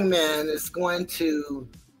 This young man is going to,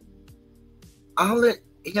 I'll let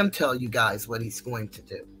him tell you guys what he's going to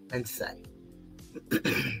do and say.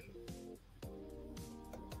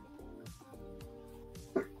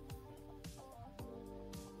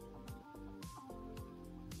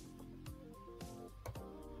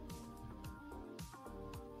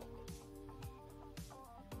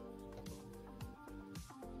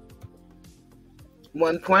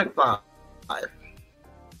 $1.5.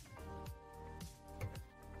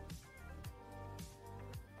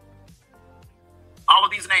 All of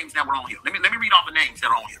these names that were on here. Let me read off the names that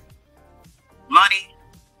are on here. Lonnie,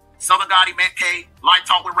 Southern Gotti, Matt K, Light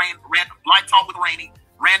Talk with Rainy,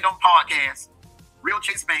 Random Podcast, Real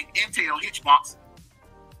Chase Bank, Intel, Hitchbox,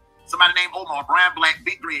 somebody named Omar, Brian Black,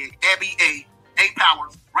 Big Greg, Abby A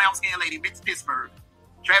Powers, Brown Skin Lady, Miss Pittsburgh,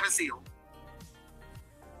 Travis Hill,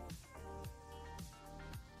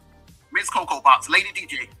 Miss Cocoa Box, Lady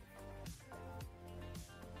DJ.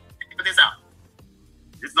 Put this out.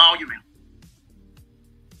 This is all you, man.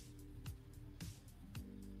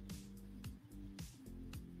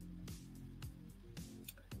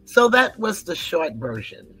 So that was the short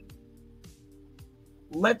version.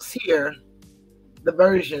 Let's hear the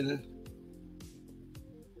version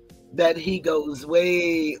that he goes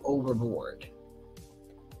way overboard.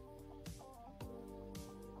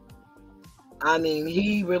 I mean,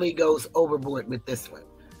 he really goes overboard with this one.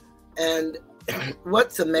 And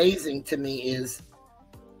what's amazing to me is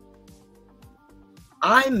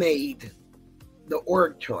I made the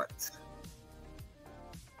org charts.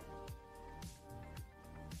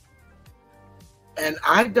 And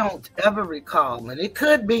I don't ever recall, and it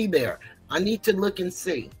could be there. I need to look and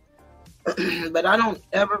see. But I don't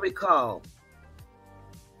ever recall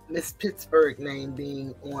Miss Pittsburgh name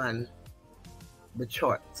being on the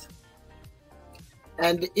charts.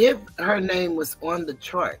 And if her name was on the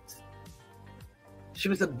charts, she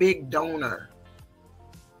was a big donor.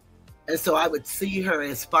 And so I would see her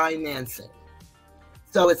as financing.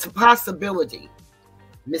 So it's a possibility.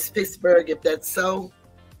 Miss Pittsburgh, if that's so,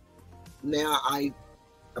 now I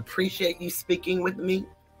appreciate you speaking with me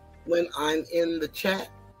when I'm in the chat.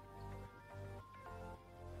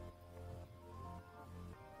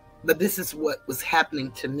 But this is what was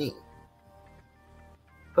happening to me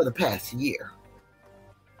for the past year.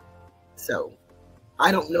 So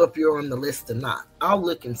I don't know if you're on the list or not. I'll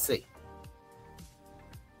look and see.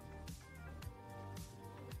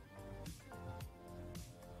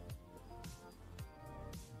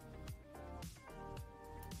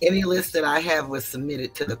 Any list that I have was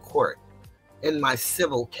submitted to the court in my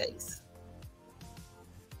civil case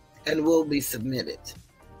and will be submitted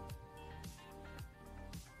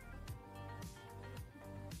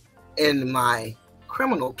in my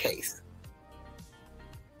criminal case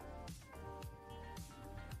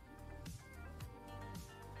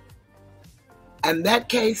And that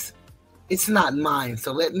case, it's not mine.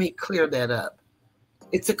 So let me clear that up.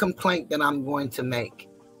 It's a complaint that I'm going to make.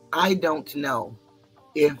 I don't know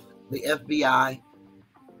if the FBI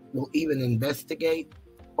will even investigate,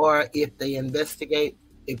 or if they investigate,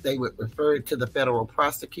 if they would refer it to the federal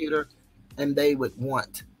prosecutor and they would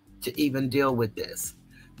want to even deal with this.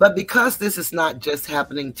 But because this is not just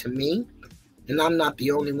happening to me, and I'm not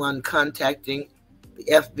the only one contacting the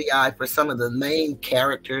FBI for some of the main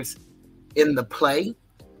characters in the play,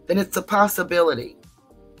 then it's a possibility,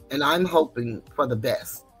 and I'm hoping for the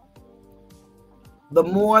best. The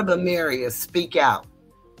more the merrier. Speak out.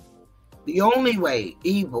 The only way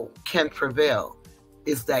evil can prevail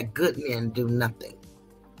is that good men do nothing.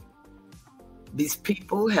 These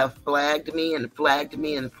people have flagged me and flagged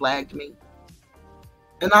me and flagged me.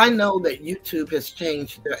 And I know that YouTube has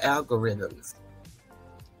changed their algorithms.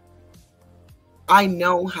 I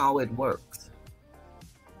know how it works.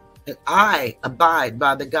 And I abide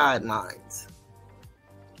by the guidelines.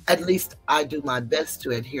 At least I do my best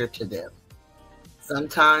to adhere to them.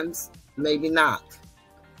 Sometimes, maybe not.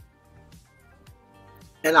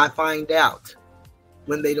 And I find out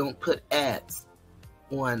when they don't put ads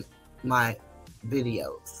on my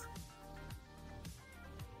videos.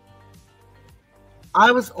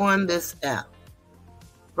 I was on this app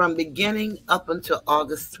from beginning up until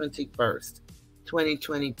August 21st,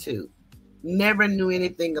 2022. Never knew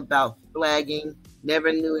anything about flagging,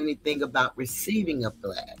 never knew anything about receiving a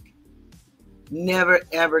flag. Never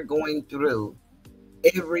ever going through.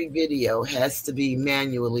 Every video has to be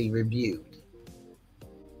manually reviewed.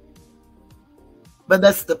 But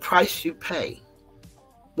that's the price you pay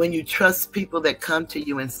when you trust people that come to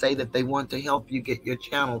you and say that they want to help you get your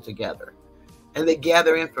channel together. And they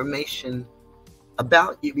gather information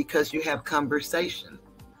about you because you have conversation,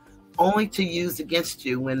 only to use against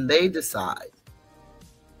you when they decide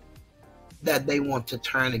that they want to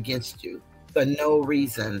turn against you for no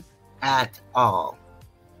reason at all.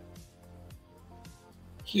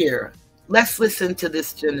 Here, let's listen to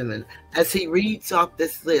this gentleman as he reads off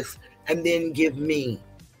this list and then give me,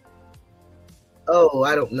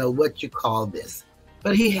 I don't know what you call this,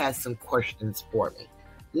 but he has some questions for me.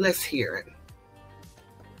 Let's hear him.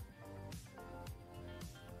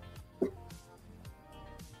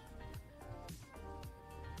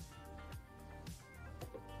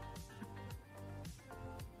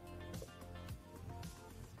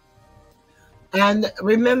 And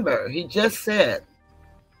remember, he just said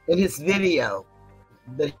in his video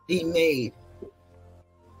that he made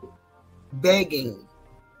begging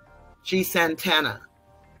G. Santana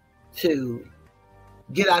to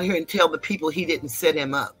get out here and tell the people he didn't set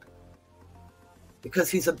him up, because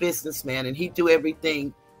he's a businessman and he do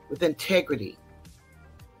everything with integrity.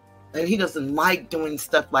 And he doesn't like doing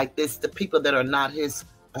stuff like this to people that are not his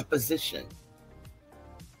opposition.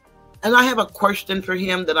 And I have a question for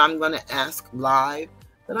him that I'm going to ask live,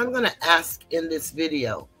 that I'm going to ask in this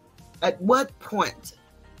video. At what point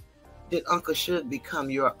did Uncle Suge become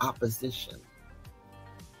your opposition?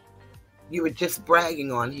 You were just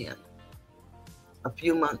bragging on him a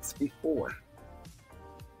few months before.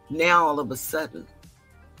 Now all of a sudden,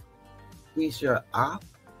 he's your op?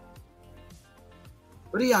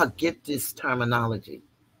 Where do y'all get this terminology?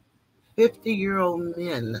 50-year-old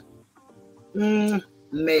men.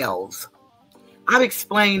 Males. I've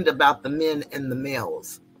explained about the men and the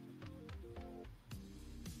males.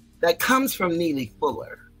 That comes from Neely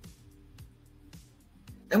Fuller.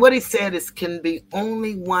 And what he said is can be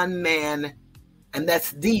only one man, and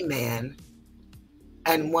that's the man,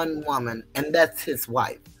 and one woman, and that's his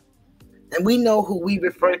wife. And we know who we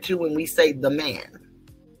refer to when we say the man.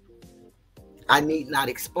 I need not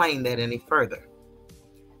explain that any further.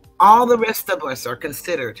 All the rest of us are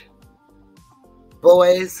considered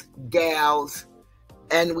boys, gals,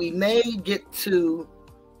 and we may get to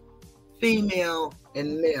female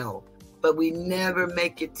and male, but we never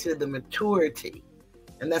make it to the maturity.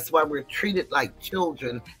 And that's why we're treated like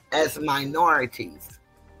children as minorities.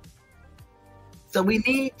 So we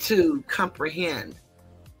need to comprehend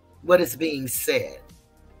what is being said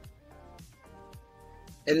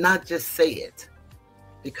and not just say it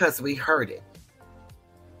because we heard it.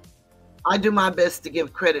 I do my best to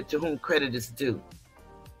give credit to whom credit is due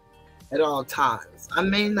at all times. I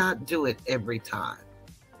may not do it every time.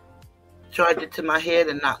 Charge it to my head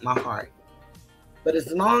and not my heart. But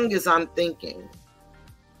as long as I'm thinking,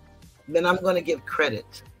 then I'm going to give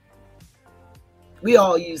credit. We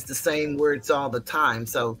all use the same words all the time,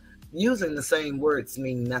 so using the same words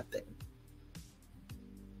mean nothing.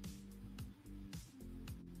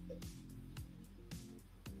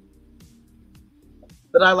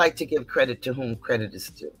 But I like to give credit to whom credit is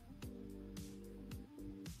due.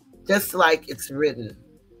 Just like it's written,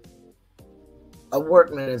 a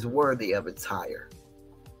workman is worthy of its hire.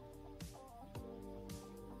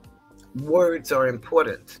 Words are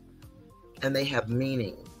important and they have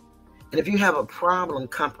meaning. And if you have a problem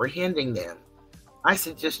comprehending them, I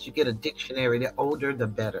suggest you get a dictionary. The older, the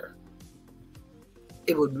better.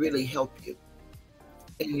 It would really help you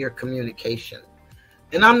in your communication.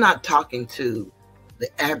 And I'm not talking to the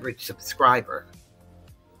average subscriber,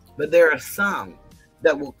 but there are some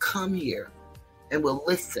that will come here and will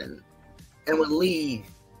listen and will leave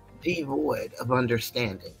devoid of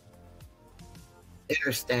understanding,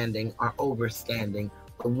 understanding or overstanding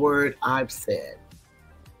the word I've said.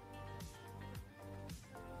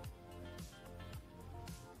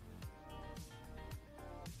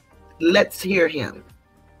 Let's hear him.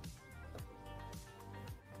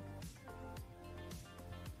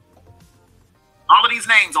 All of these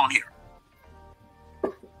names on here.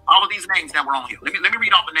 All of these names that were on here. Let me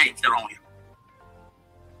read off the names that are on here.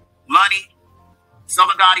 Lonnie,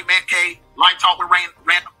 Southern Gotti, Matt K, Light Talk with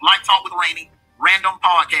Rainy, Random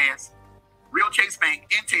Podcast, Real Chase Bank,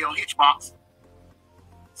 Intel, Hitchbox,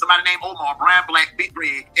 somebody named Omar, Brian Black, Big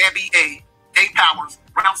Greg, Abby A Powers,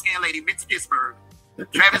 Brown Skin Lady, Miss Pittsburgh,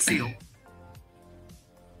 Travis Hill,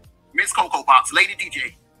 Miss Cocoa Box, Lady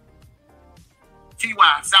DJ,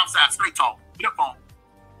 TY, Southside, Straight Talk, Flip Phone,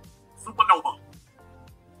 Supernova,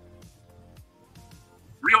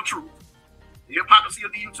 Real Truth, The Hypocrisy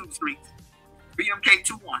of the YouTube Streets,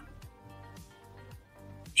 BMK21,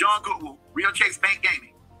 John Goodwill, Real Chase Bank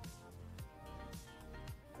Gaming.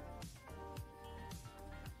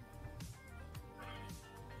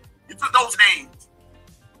 You took those names.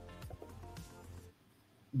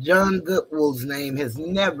 John Goodwill's name has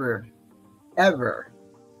never, ever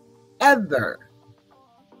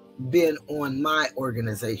been on my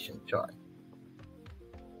organization chart.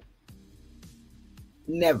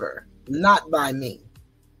 Never. Not by me.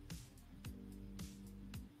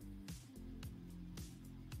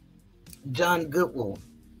 John Goodwill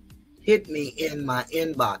hit me in my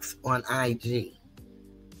inbox on IG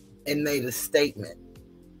and made a statement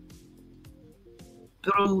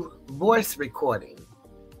through voice recording.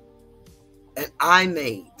 And I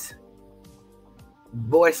made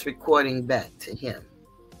voice recording back to him.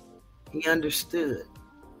 He understood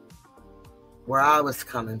where I was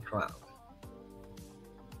coming from.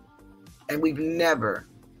 And we've never,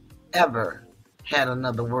 ever had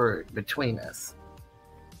another word between us.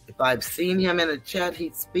 If I've seen him in a chat,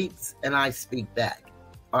 he speaks and I speak back.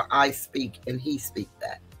 Or I speak and he speaks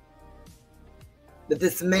back. But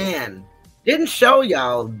this man didn't show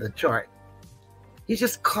y'all the chart. He's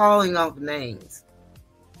just calling off names.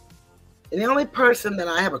 And the only person that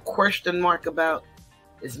I have a question mark about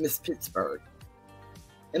is Miss Pittsburgh.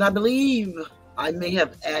 And I believe I may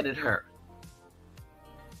have added her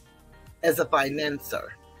as a financer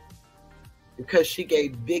because she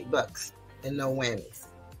gave big bucks and no whammies.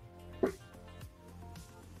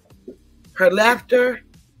 Her laughter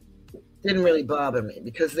didn't really bother me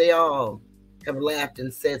because they all have laughed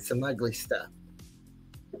and said some ugly stuff.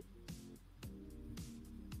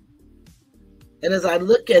 And as I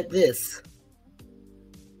look at this,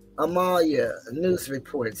 Amalia news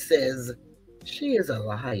report says she is a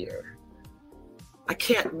liar. I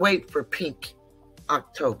can't wait for Pink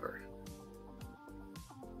October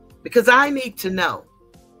because I need to know,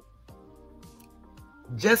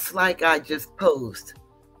 just like I just posed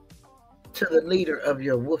to the leader of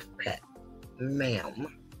your wolf pack, ma'am,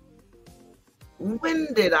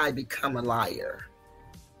 when did I become a liar?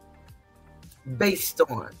 Based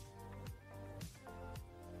on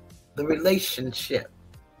the relationship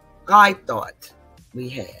I thought we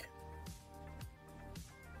had.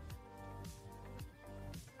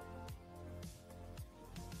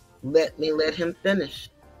 Let him finish.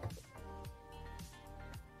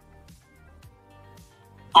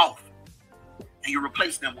 Off. And you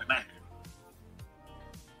replace them with man.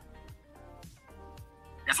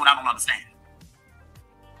 That's what I don't understand.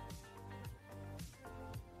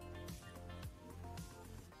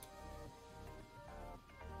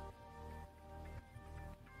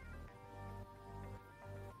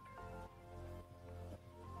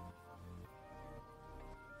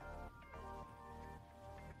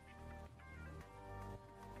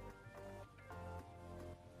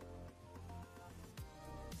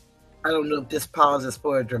 I don't know if this pause is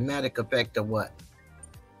for a dramatic effect or what.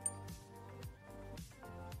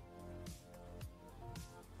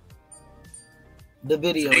 The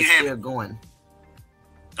video is still going.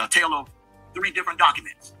 A tale of 3 different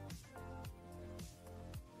documents.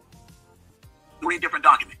 3 different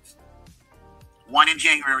documents. One in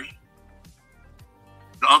January,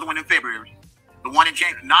 the other one in February, The one in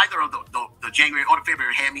January, neither of the January or the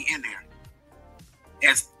February had me in there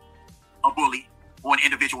as a bully or an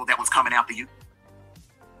individual that was coming after you.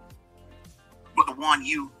 But the one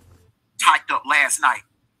you typed up last night,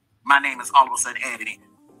 my name is all of a sudden added in.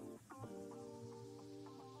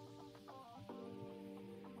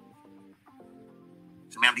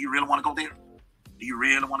 So, ma'am, do you really want to go there? Do you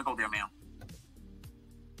really want to go there, ma'am?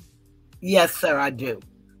 Yes, sir, I do.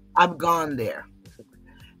 I've gone there.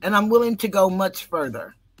 And I'm willing to go much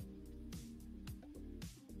further.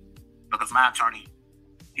 Because my attorney,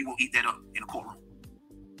 he will eat that up in the courtroom.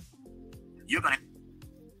 You're going to...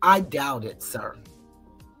 I doubt it, sir.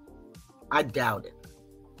 I doubt it.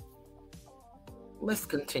 Let's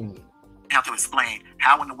continue. Have to explain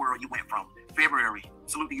how in the world you went from February,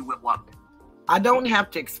 saluting you with what? I don't have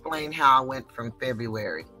to explain how I went from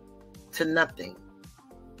February to nothing.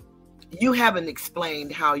 You haven't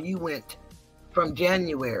explained how you went from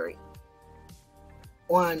January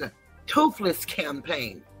on Toothless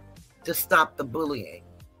campaign to stop the bullying,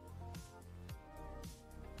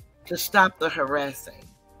 to stop the harassing,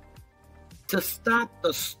 to stop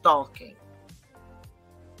the stalking,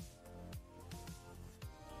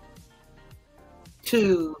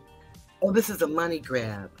 to, oh, this is a money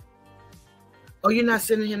grab. Oh, you're not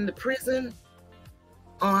sending him to prison?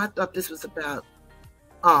 Oh, I thought this was about,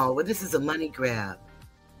 oh, well, this is a money grab.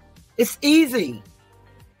 It's easy.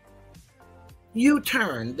 You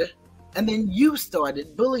turned, and then you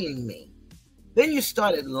started bullying me. Then you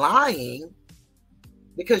started lying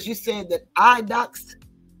because you said that I doxed.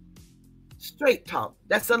 Straight talk.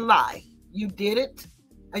 That's a lie. You did it,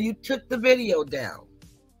 and you took the video down.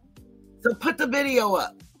 So put the video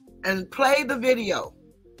up and play the video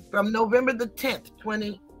from November the 10th,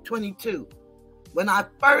 2022, when I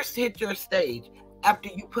first hit your stage after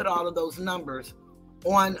you put all of those numbers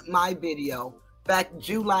on my video back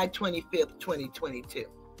July 25th, 2022.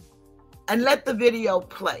 And let the video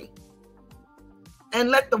play. And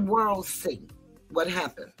let the world see what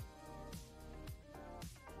happened.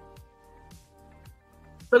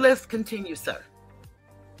 But let's continue, sir.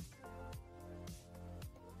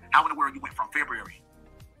 How in the world you went from February?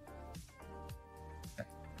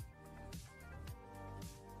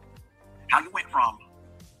 How you went from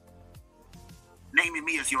naming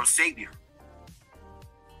me as your savior,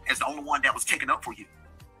 as the only one that was taken up for you?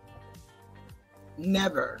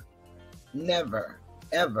 Never, never,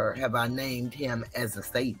 ever have I named him as a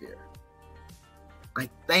savior. I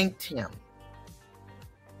thanked him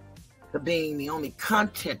for being the only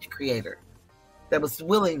content creator that was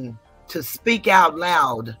willing to speak out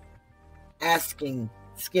loud, asking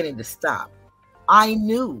Skinny to stop. I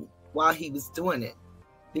knew while he was doing it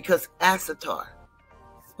because Asatar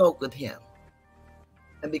spoke with him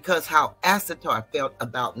and because how Asatar felt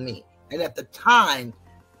about me. And at the time,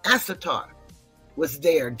 Asatar was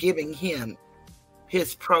there giving him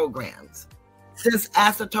his programs. Since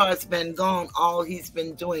Asatar's been gone, all he's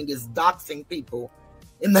been doing is doxing people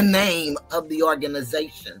in the name of the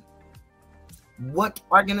organization. What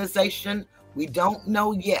organization? We don't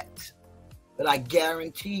know yet, but I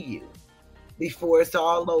guarantee you, before it's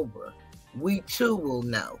all over, we too will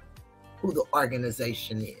know who the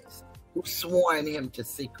organization is, who sworn him to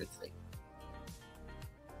secrecy.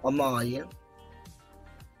 Amalia.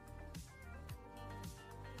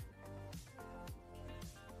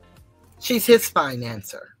 She's his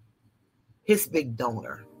financer, his big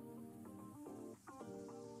donor.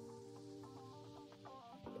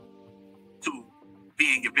 To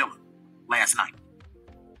being your villain last night.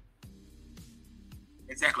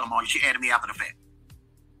 Exactly, Amalia. She added me after the fact.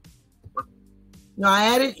 No, I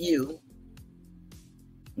added you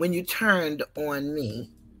when you turned on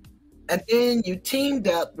me, and then you teamed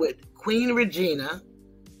up with Queen Regina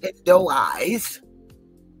and Doe Eyes,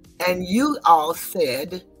 and you all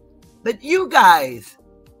said that you guys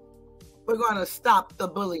were going to stop the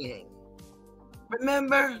bullying.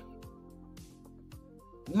 Remember?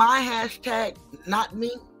 My hashtag, not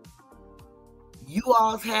me. You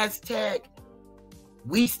all's hashtag,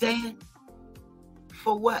 we stand.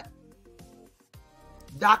 For what?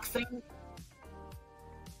 Doxing?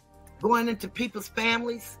 Going into people's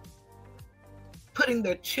families? Putting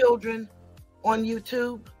their children on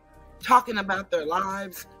YouTube? Talking about their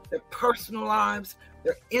lives, their personal lives,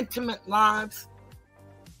 their intimate lives?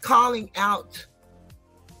 Calling out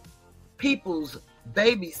people's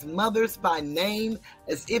babies' mothers by name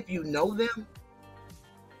as if you know them?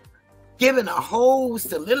 Giving a whole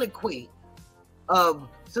soliloquy of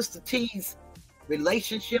Sister T's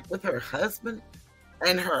relationship with her husband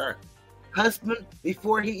and her husband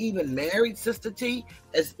before he even married Sister T,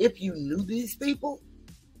 as if you knew these people?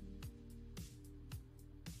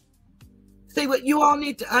 See, what you all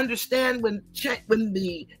need to understand when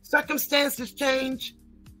the circumstances change,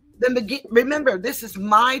 then remember, this is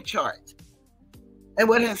my chart and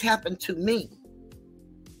what has happened to me.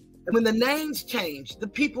 And when the names change, the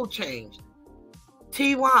people change.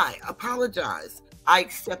 TY, apologize. I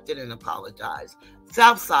accepted and apologize.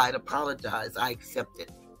 Southside, apologize. I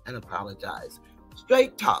accepted and apologize.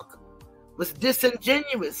 Straight Talk was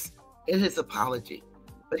disingenuous in his apology,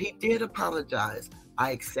 but he did apologize.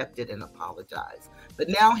 I accepted and apologized. But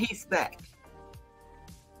now he's back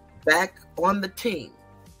on the team,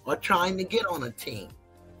 or trying to get on a team,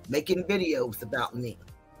 making videos about me.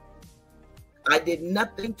 I did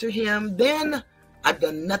nothing to him then. I've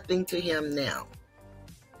done nothing to him now.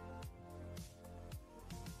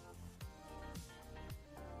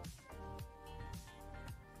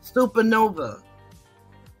 Supernova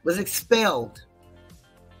was expelled.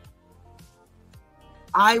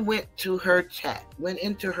 I went to her chat, went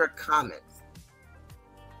into her comments,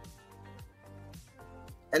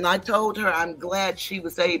 and I told her I'm glad she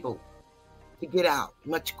was able to get out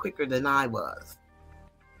much quicker than I was.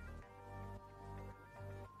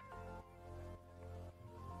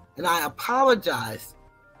 And I apologized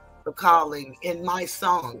for calling in my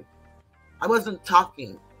song. I wasn't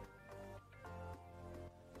talking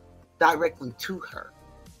directly to her.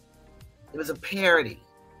 It was a parody.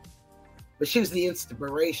 But she was the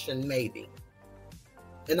inspiration, maybe.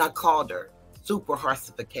 And I called her super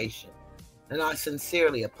harsification. And I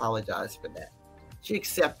sincerely apologized for that. She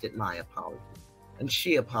accepted my apology. And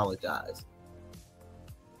she apologized.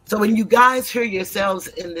 So when you guys hear yourselves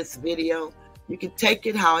in this video, you can take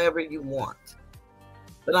it however you want.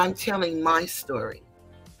 But I'm telling my story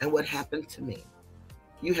and what happened to me.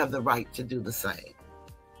 You have the right to do the same.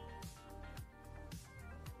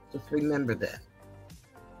 Just remember that.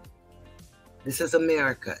 This is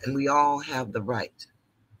America, and we all have the right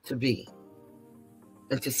to be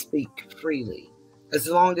and to speak freely, as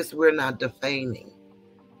long as we're not defaming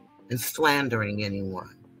and slandering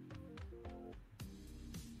anyone.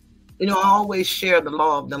 You know, I always share the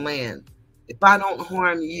law of the land. If I don't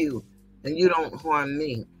harm you and you don't harm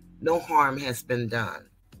me, no harm has been done.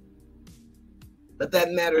 But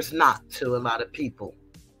that matters not to a lot of people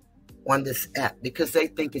on this app, because they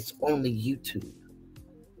think it's only YouTube.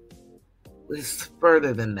 It's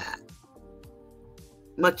further than that.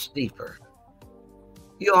 Much deeper.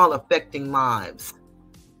 You all affecting lives.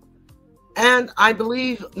 And I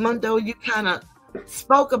believe, Mundo, you kind of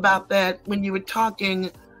spoke about that when you were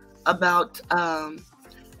talking about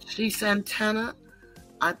She Santana.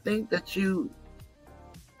 I think that you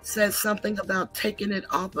said something about taking it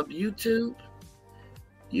off of YouTube.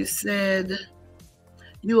 You said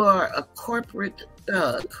you are a corporate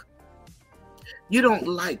thug. You don't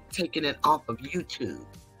like taking it off of YouTube.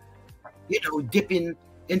 You know, dipping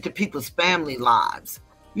into people's family lives.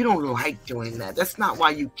 You don't like doing that. That's not why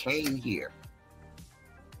you came here.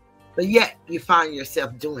 But yet, you find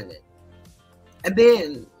yourself doing it. And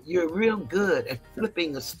then, you're real good at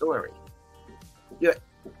flipping a story. You're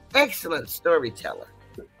an excellent storyteller.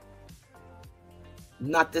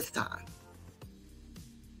 Not this time.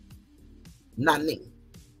 Not me.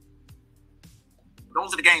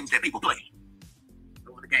 Those are the games that people play.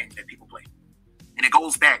 Those are the games that people play. And it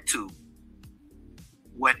goes back to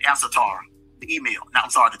what Asatar, the email, no, I'm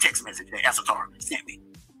sorry, the text message that Asatar sent me.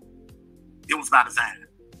 It was by design.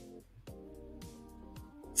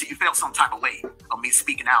 So you felt some type of way of me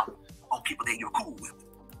speaking out on people that you're cool with.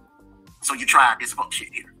 So you tried this fuck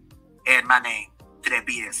shit here. Add my name to that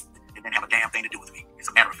BS and then have a damn thing to do with me. As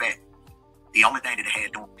a matter of fact, the only thing that it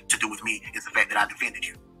had to do with me is the fact that I defended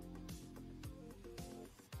you.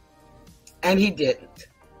 And he didn't.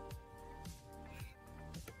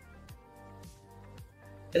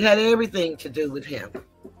 It had everything to do with him.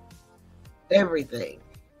 Everything.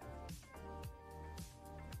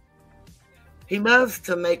 He loves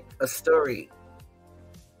to make a story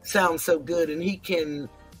sound so good, and he can,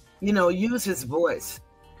 you know, use his voice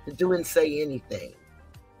to do and say anything.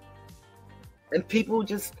 And people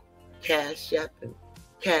just cash up and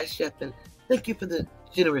thank you for the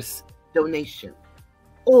generous donation.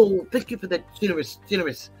 Oh, thank you for the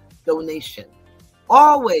generous donation.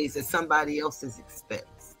 Always at somebody else's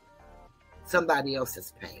expense. Somebody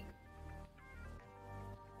else's pain.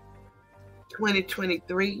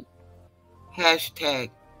 2023,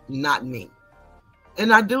 hashtag not me.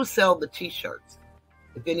 And I do sell the t-shirts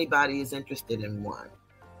if anybody is interested in one.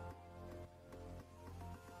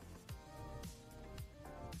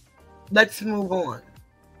 Let's move on.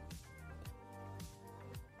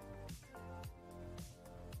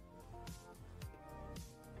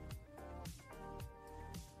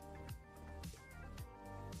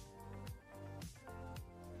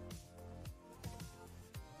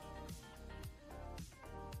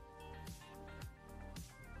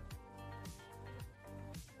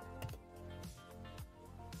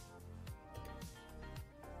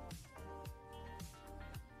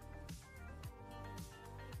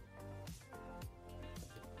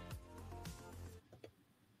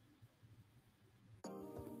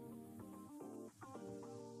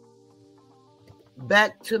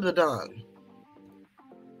 Back to the Don.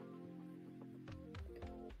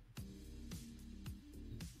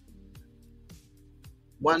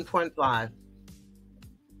 $1.5.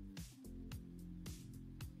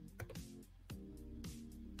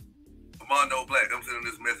 Armondo Black, I'm sending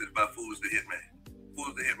this message by Foolish the Hitman.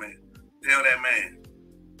 Foolish the Hitman. Tell that man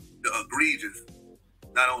the egregious,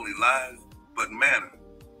 not only lies, but manner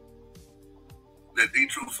that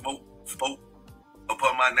D-Truth spoke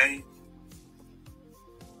upon my name,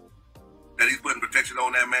 that he's putting protection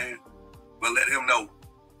on that man, but let him know,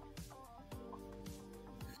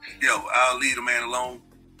 yo, I'll leave the man alone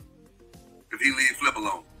if he leaves Flip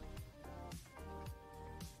alone.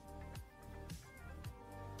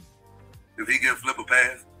 If he gives Flip a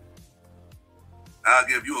pass, I'll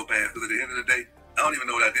give you a pass, because at the end of the day, I don't even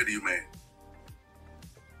know what I did to you, man.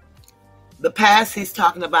 The pass he's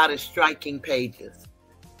talking about is striking pages,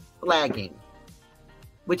 flagging,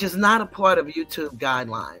 which is not a part of YouTube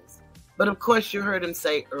guidelines. But of course, you heard him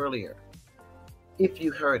say earlier, if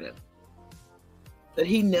you heard him, that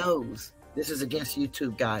he knows this is against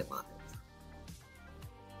YouTube guidelines.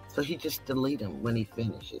 So he just delete them when he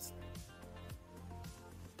finishes.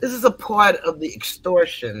 This is a part of the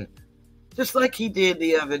extortion, just like he did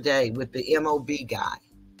the other day with the MOB guy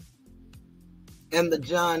and the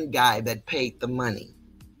John guy that paid the money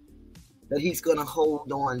that he's going to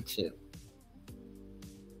hold on to.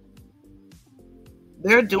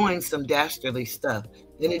 They're doing some dastardly stuff,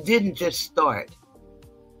 and it didn't just start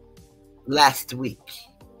last week.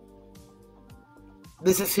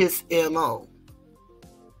 This is his MO.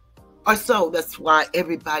 Or so that's why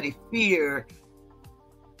everybody fear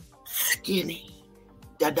Skinny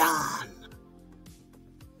the Don.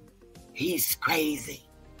 He's crazy.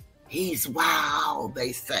 He's wild,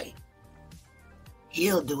 they say.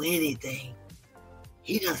 He'll do anything.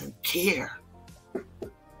 He doesn't care.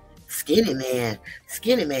 Skinny man,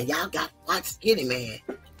 y'all got to watch Skinny Man.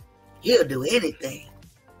 He'll do anything.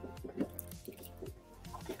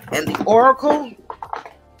 And the Oracle,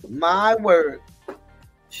 my word,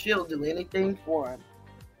 she'll do anything for him.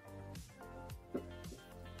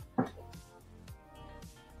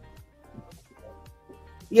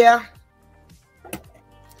 Yeah,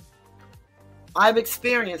 I've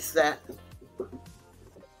experienced that.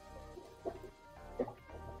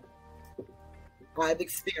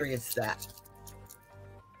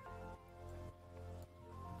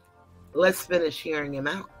 Let's finish hearing him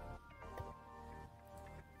out.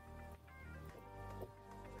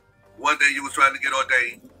 One day you was trying to get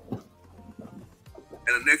ordained, and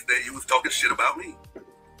the next day you was talking shit about me.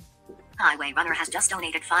 Highway Runner has just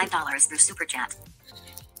donated $5 through Super Chat.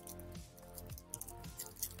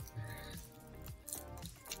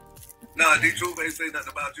 Nah, D-Truth ain't say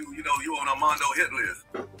nothing about you. You know, you on Armondo hit list.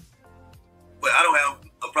 But I don't have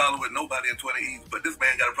a problem with nobody in 20 East, but this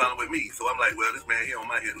man got a problem with me. So I'm like, well, this man here on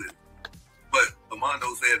my hit list. But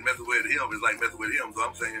Armondo said messing with him is like messing with him. So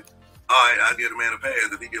I'm saying, all right, I'll give the man a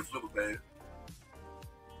pass if he gives Flip a pass.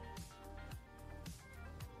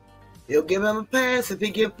 He'll give him a pass if he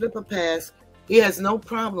gives Flip a pass. He has no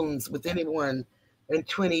problems with anyone in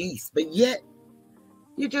 20 East. But yet,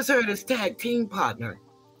 you just heard his tag team partner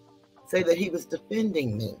say that he was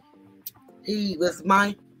defending me. He was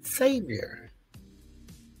my savior.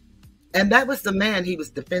 And that was the man he was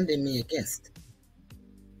defending me against.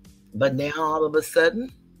 But now all of a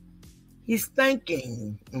sudden, he's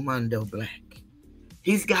thanking Armondo Black.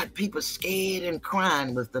 He's got people scared and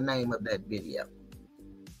crying was the name of that video.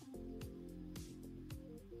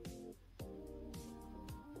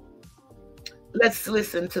 Let's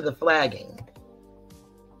listen to the flagging.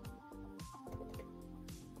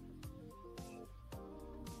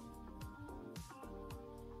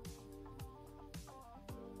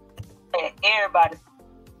 Everybody.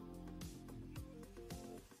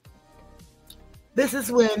 This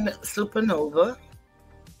is when Supernova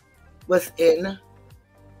was in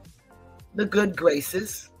the good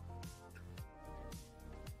graces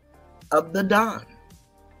of the Don.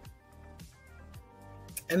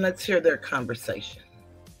 And let's hear their conversation.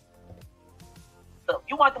 So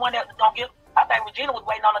you weren't the one that was gonna get. I think Regina was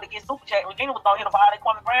waiting on her to get Super Chat. Regina was gonna hit up all that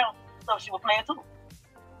Kwame Brown stuff she was playing too.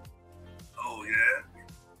 Oh, yeah.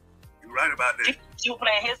 You're right about that. She was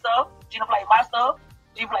playing his stuff. She done played my stuff.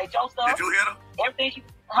 She played your stuff. Did you hit her? Everything she,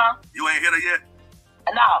 You ain't hit her yet?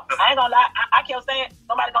 No, I ain't gonna lie. I kept saying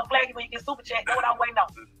somebody gonna flag you when you get Super Chat. That's what I'm waiting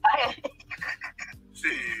on.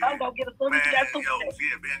 Shit. I'm gonna get a Super Chat. Yo,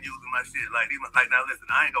 she had been using my shit. Like now, listen,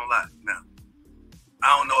 I ain't gonna lie. Now,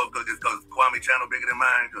 I don't know if it's because Kwame channel bigger than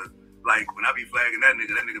mine. Because, like, when I be flagging that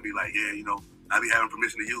nigga be like, yeah, you know, I be having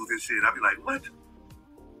permission to use his shit. I be like, what?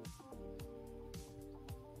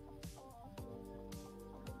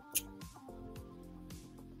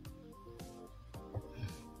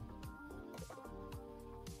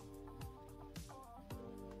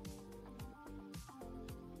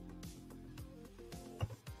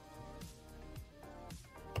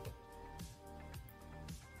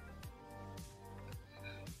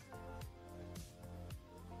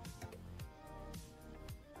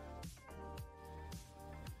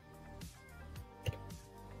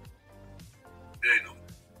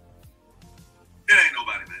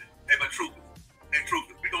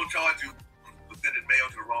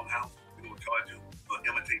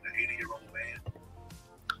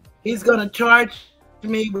 He's going to charge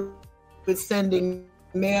me with sending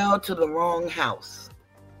mail to the wrong house.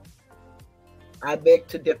 I beg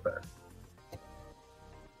to differ.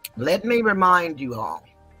 Let me remind you all,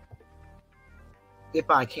 if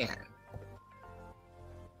I can.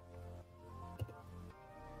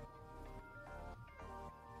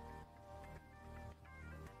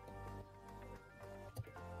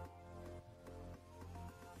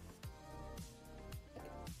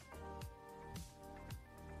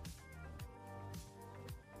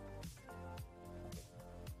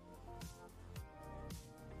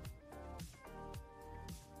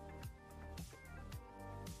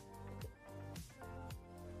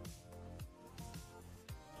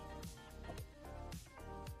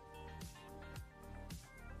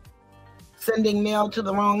 Sending mail to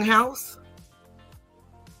the wrong house.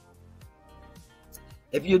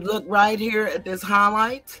 If you look right here at this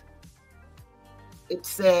highlight, it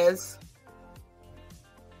says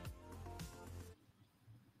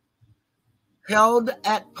held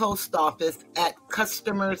at post office at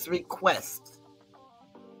customer's request.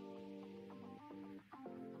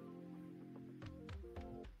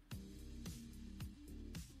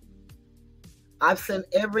 I've sent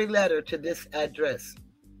every letter to this address,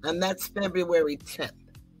 and that's February 10th.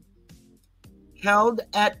 Held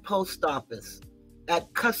at post office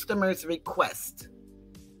at customer's request.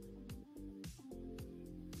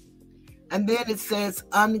 And then it says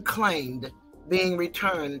unclaimed, being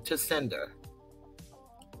returned to sender.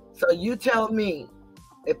 So you tell me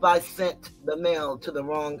if I sent the mail to the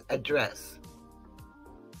wrong address.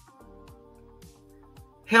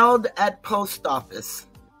 Held at post office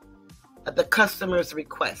at the customer's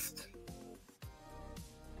request.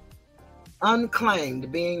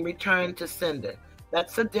 Unclaimed, being returned to sender.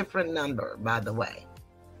 That's a different number, by the way.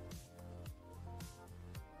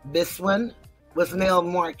 This one was mailed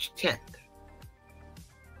March 10th.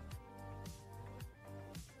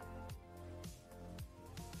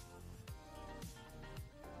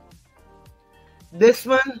 This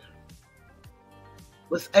one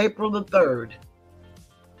was April the 3rd.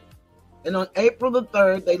 And on April the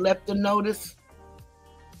 3rd, they left a notice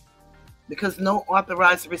because no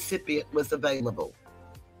authorized recipient was available.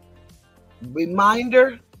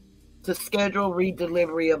 Reminder to schedule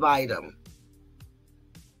redelivery of item.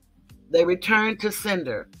 They returned to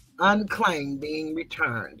sender, unclaimed, being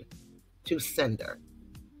returned to sender.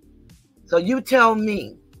 So you tell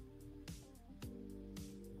me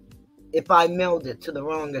if I mailed it to the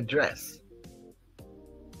wrong address.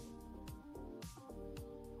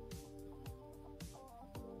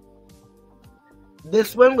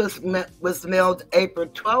 This one was mailed April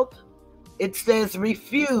 12th. It says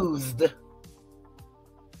refused.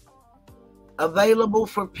 Available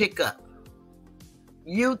for pickup.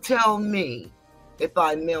 You tell me if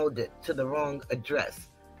I mailed it to the wrong address.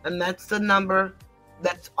 And that's the number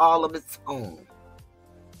that's all of its own.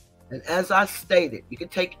 And as I stated, you can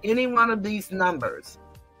take any one of these numbers.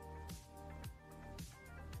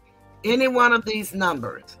 Any one of these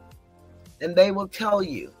numbers. And they will tell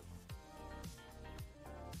you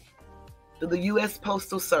through the U.S.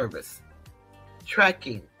 Postal Service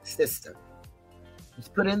tracking system.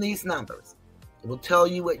 Just put in these numbers. It will tell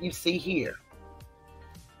you what you see here.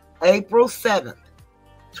 April 7th,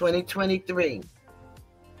 2023.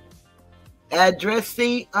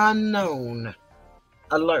 Addressee unknown.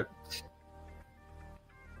 Alert.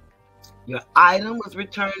 Your item was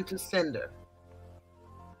returned to sender.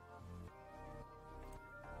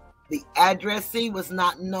 The addressee was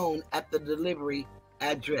not known at the delivery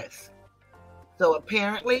address. So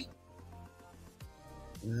apparently,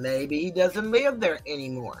 maybe he doesn't live there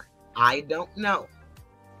anymore. I don't know.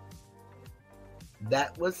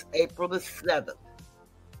 That was April the 7th.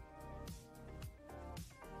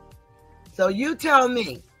 So you tell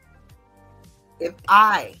me if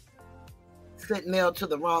I sent mail to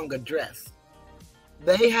the wrong address.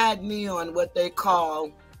 They had me on what they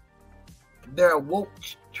call their woke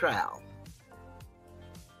trial.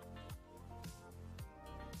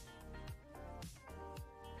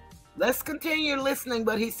 Let's continue listening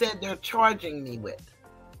what he said they're charging me with.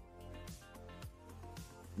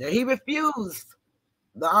 Now, he refused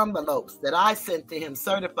the envelopes that I sent to him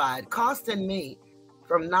certified, costing me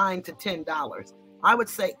from $9 to $10. I would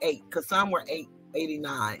say $8, because some were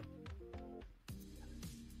 $8.89.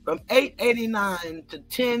 From $8.89 to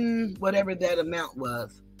 $10, whatever that amount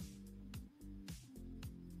was.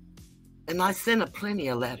 And I sent him plenty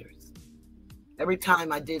of letters. Every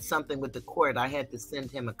time I did something with the court, I had to send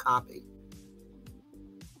him a copy.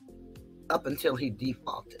 Up until he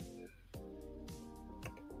defaulted.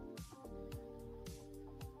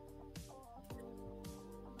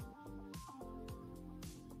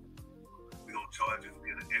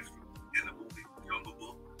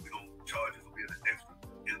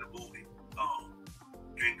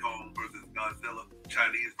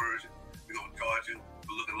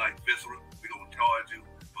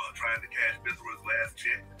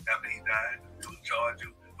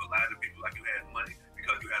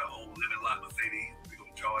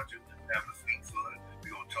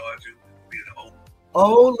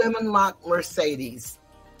 old lemon lock Mercedes,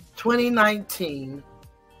 2019,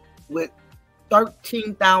 with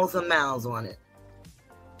 13,000 miles on it.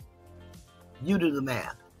 You do the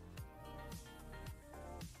math.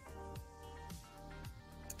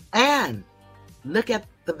 And look at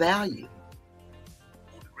the value.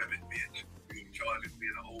 Bitch. We're gonna charge you for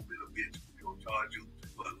being an old little bitch. We're gonna charge you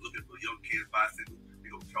for looking for young kids bicycles.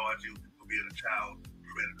 We're gonna charge you for being a child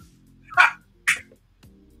predator. Ha!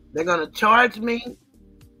 They're gonna charge me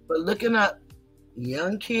for looking up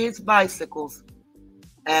young kids' bicycles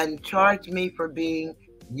and charge me for being,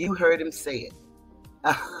 you heard him say it.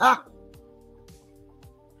 Aha!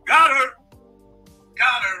 Got her!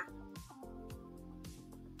 Got her!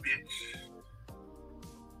 Bitch.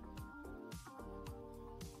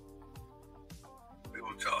 We're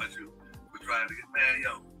gonna charge you for trying to get, man,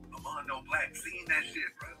 yo, Armondo Black seen that shit,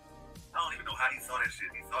 bro. I don't even know how he saw that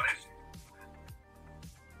shit. He saw that shit.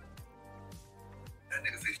 That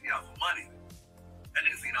nigga said she out for money. That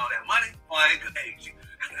nigga seen all that money. Hey,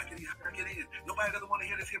 how can I get in? How can I get in? Nobody doesn't want to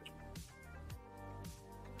hear this hip.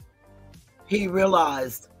 He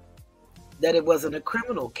realized that it wasn't a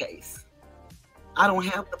criminal case. I don't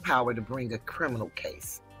have the power to bring a criminal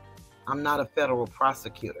case. I'm not a federal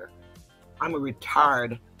prosecutor. I'm a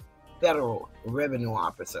retired federal revenue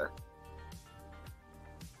officer.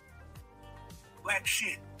 Black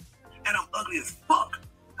shit. And I'm ugly as fuck.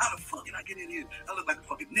 How the fuck can I get in here? I look like a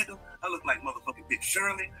fucking nigga. I look like motherfucking Bitch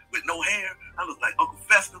Shirley with no hair. I look like Uncle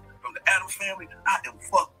Fester from the Addams Family. I am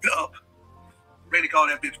fucked up. Randy called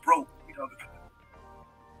that bitch broke.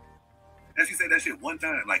 And she said that shit one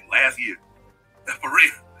time, like last year. For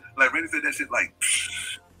real. Like Randy said that shit like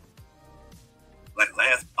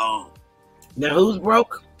last Now who's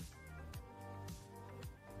broke?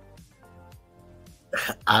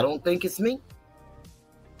 I don't think it's me.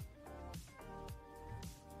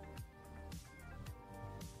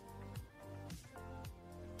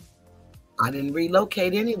 I didn't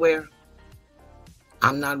relocate anywhere.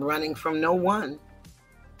 I'm not running from no one.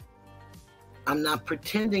 I'm not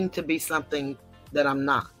pretending to be something that I'm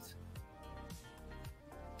not.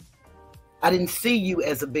 I didn't see you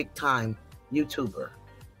as a big-time YouTuber.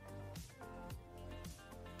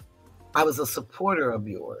 I was a supporter of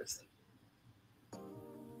yours.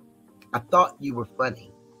 I thought you were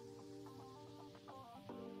funny.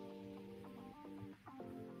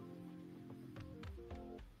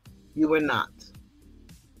 You were not.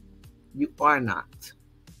 You are not.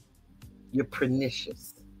 You're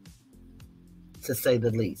pernicious, to say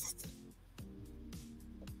the least.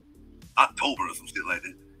 October or some shit like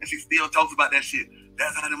that. And she still talks about that shit.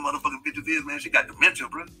 That's how them motherfucking bitches is, man. She got dementia,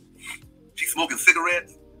 bro. She smoking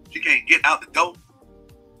cigarettes. She can't get out the door.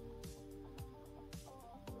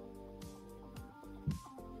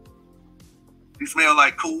 She smell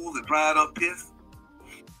like cools and dried up piss.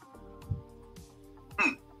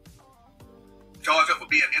 Charge her for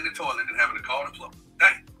being in the toilet and having to call the plumber.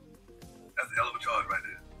 Dang. That's a hell of a charge right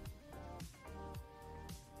there.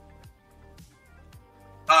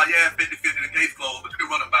 Yeah, 50-50, the case closed, but you can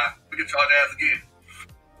run them by. We can charge ass again.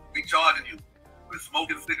 We charging you with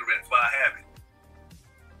smoking cigarettes for a habit.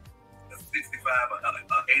 A 65,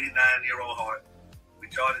 89-year-old heart. We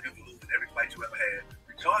charging you for losing every fight you ever had.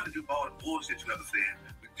 We charging you for all the bullshit you ever said.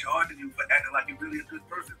 We charging you for acting like you're really a good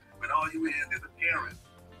person when all you is a Karen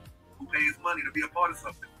who pays money to be a part of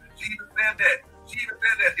something. She even said that.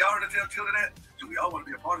 Y'all heard her tell Tilda that? So we all want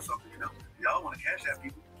to be a part of something, you know? We all want to cash out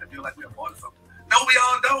people that feel like we're a part of something. No, we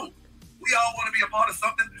all don't. We all want to be a part of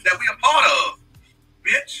something that we a part of,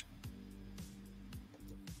 bitch.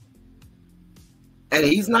 And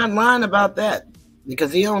he's not lying about that,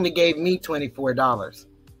 because he only gave me $24.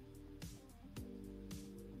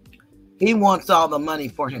 He wants all the money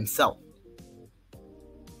for himself.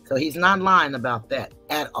 So he's not lying about that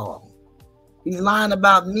at all. He's lying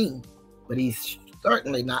about me, but he's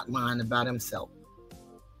certainly not lying about himself.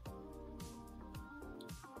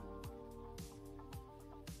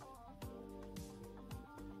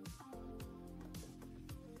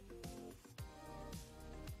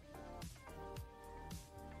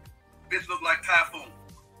 Bitch look like Typhoon.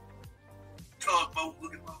 Tugboat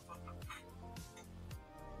looking motherfucker.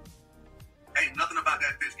 Ain't nothing about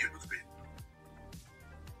that bitch getting respect.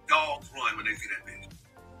 Dogs run when they see that bitch.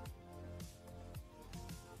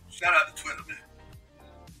 Shout out to Twitter, man.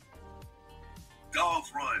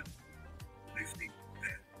 Dogs run when they see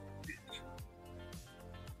that bitch.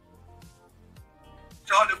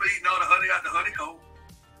 Charge her for eating all the honey out the honeycomb.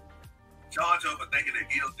 Charge her for thinking that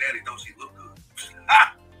Gil's daddy don't she look good.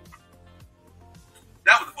 Ha!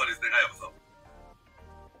 That was the funniest thing I ever saw.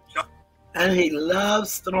 And he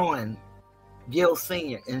loves throwing Gil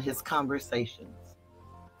Sr. in his conversations.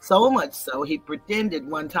 So much so, he pretended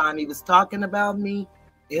one time he was talking about me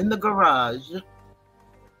in the garage,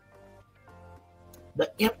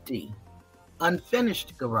 the empty,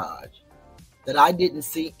 unfinished garage that I didn't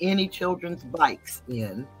see any children's bikes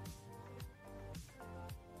in.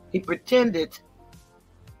 He pretended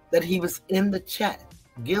that he was in the chat,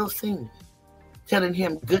 Gil Senior, telling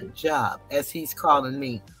him good job as he's calling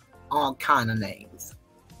me all kind of names.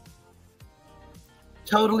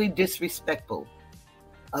 Totally disrespectful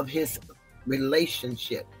of his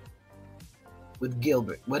relationship with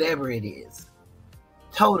Gilbert, whatever it is.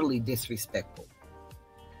 Totally disrespectful.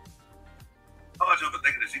 I want you for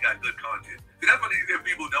thinking that she got good content. See, that's what these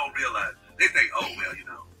people don't realize. They think, oh, well, you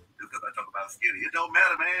know, just because I talk about skinny. It don't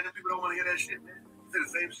matter, man. If people don't want to hear that shit, man. Say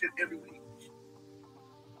the same shit every week.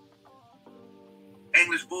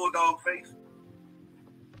 English bulldog face.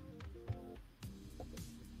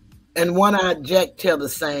 And One-Eyed Jack tell the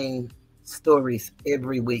same stories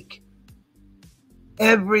every week.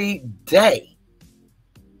 Every day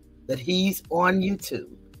that he's on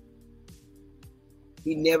YouTube,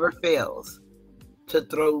 he never fails to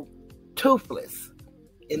throw Toothless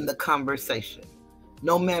in the conversation.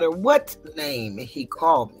 No matter what name he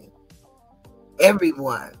called me,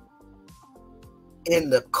 everyone in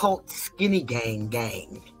the cult skinny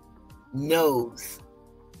gang knows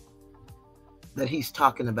that he's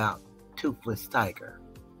talking about Toothless Tiger.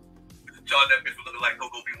 Charge that bitch for looking like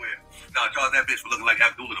Coco Beware. Nah, charge that bitch for looking like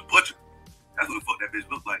Abdullah the Butcher. That's what the fuck that bitch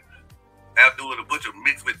looked like. Abdullah the Butcher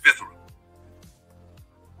mixed with viscera.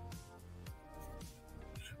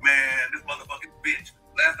 Man, this motherfucking bitch.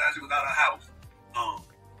 Last time she was out of her house,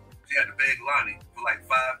 she had to beg Lonnie for like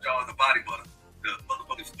 5 jars of body butter to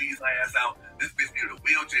motherfucking squeeze her ass out. This bitch needed a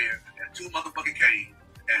wheelchair and 2 motherfucking canes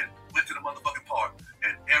and went to the motherfucking park,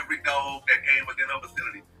 and every dog that came within her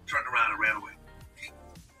vicinity turned around and ran away.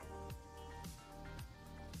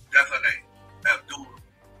 That's her name, Abdullah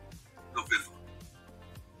the Viscera.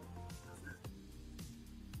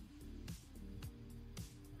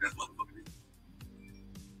 That's motherfucking it.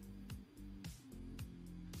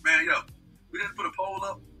 Man, yo, we didn't put a poll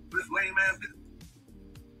up for this lame ass nigga.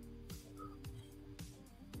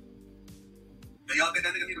 Do y'all think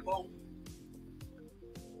that nigga need a poll?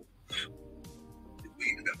 If we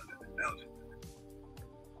ain't got that analogy.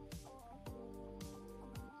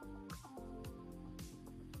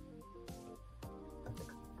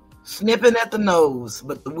 Snipping at the nose,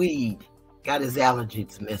 but the weed got his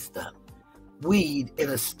allergies messed up. Weed in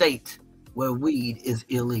a state where weed is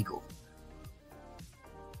illegal.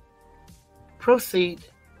 Proceed.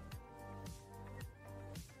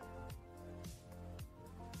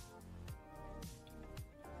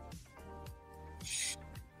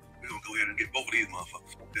 We're gonna go ahead and get both of these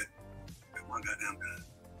motherfuckers. Okay? At one goddamn time.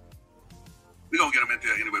 We're gonna get them in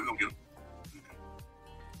there anyway. We're gonna get them.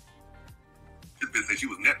 This bitch said she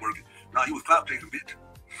was networking. Nah, he was clout chasing, bitch.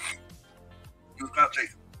 He was clout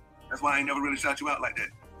chasing. That's why I ain't never really shot you out like that.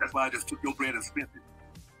 That's why I just took your bread and spent it.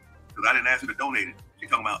 Because I didn't ask you to donate it. She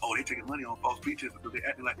talking about, oh, they taking money on false pretenses because they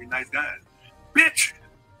acting like they nice guys. Bitch!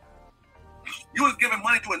 You was giving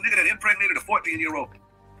money to a nigga that impregnated a 14-year-old.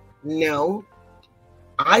 No,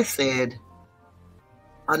 I said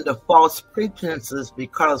under false pretenses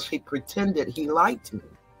because he pretended he liked me.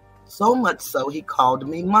 So much so he called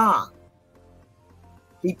me mom.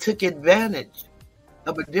 He took advantage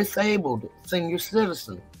of a disabled senior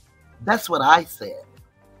citizen. That's what I said.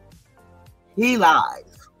 He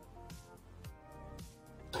lies.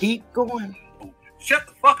 Keep going. Shut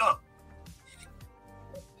the fuck up.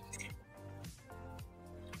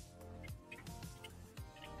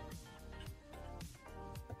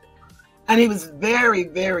 And he was very,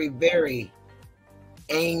 very, very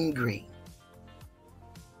angry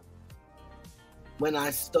when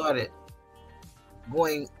I started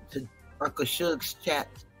going to Uncle Suge's chat,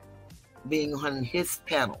 being on his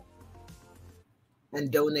panel and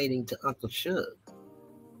donating to Uncle Suge.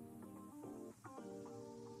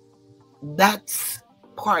 That's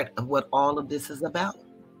part of what all of this is about.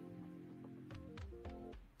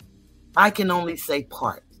 I can only say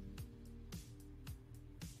part.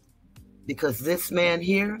 Because this man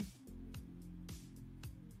here,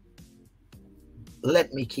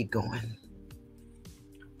 let me keep going.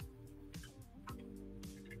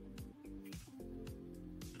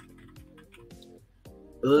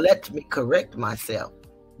 Let me correct myself.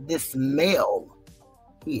 This male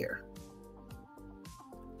here,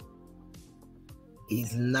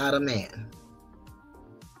 he's not a man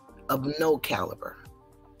of no caliber.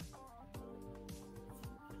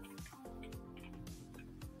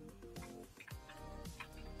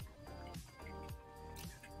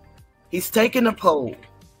 He's taken a poll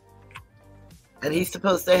And he's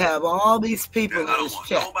supposed to have all these people I in don't his want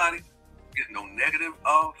chat. nobody getting no negative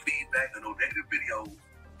feedback or no negative videos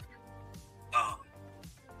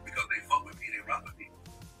because they fuck with me, they rock with me.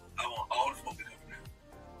 I want all the smoke to come from them.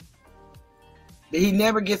 But he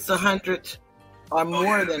never gets 100 or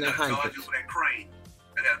more than We gotta 100. charge you for that crane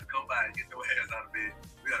that has to come by and get your ass out of bed.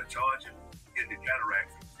 We gotta charge you for getting the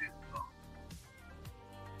cataracts and shit.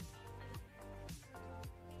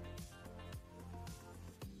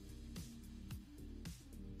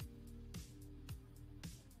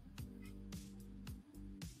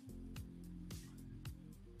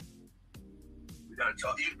 We gotta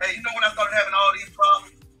charge you. Hey, you know when I started having all these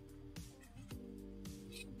problems?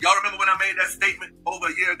 Y'all remember when I made that statement over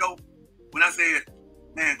a year ago? When I said,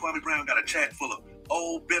 man, Kwame Brown got a chat full of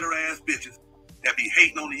old bitter ass bitches that be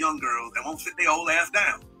hating on the young girls and won't sit their old ass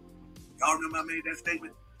down. Y'all remember I made that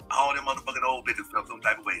statement? All them motherfucking old bitches felt some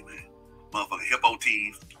type of way, man. Motherfucking hippo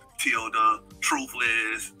teeth, Tilda,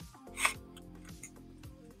 Toothless.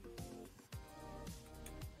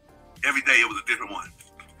 Every day it was a different one.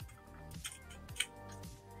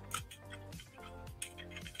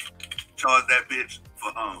 Charge that bitch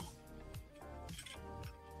for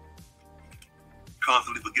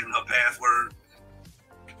constantly forgetting her password.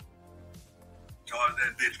 Charge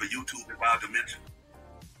that bitch for YouTube and wild dementia.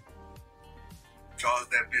 Charge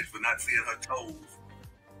that bitch for not seeing her toes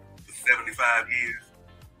for 75 years.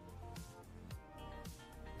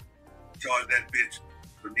 Charge that bitch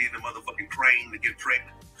for needing a motherfucking crane to get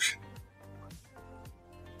pregnant.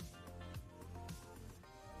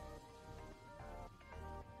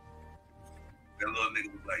 That little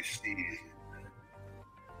nigga was like, shit.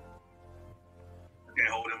 I can't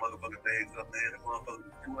hold them motherfucking bags up, man. That motherfucker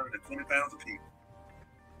is 220 pounds of people.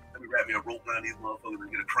 Let me wrap me a rope around these motherfuckers and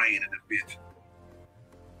get a crane in this bitch.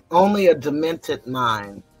 Only a demented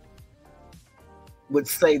mind would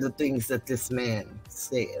say the things that this man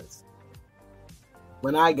says.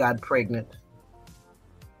 When I got pregnant,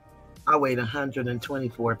 I weighed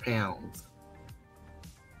 124 pounds.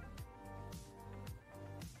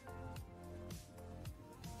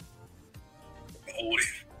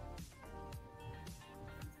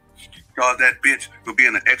 Charge that bitch for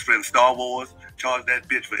being an extra in Star Wars. Charge that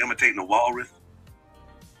bitch for imitating a walrus.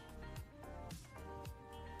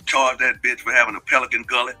 Charge that bitch for having a pelican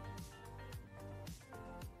gullet.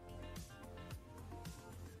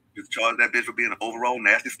 Just charge that bitch for being an overall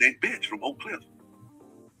nasty stink bitch from Oak Cliff.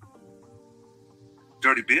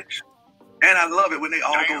 Dirty bitch. And I love it when they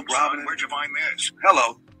all go groveling. Where'd you find this?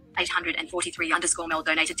 Hello. 843_Mel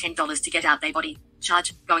donated $10 to get out they body.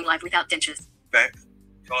 Charge, going live without dentures. Facts.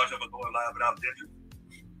 Charge her for going live without dentures.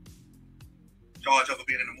 Charge her for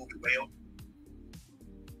being in the movie Whale.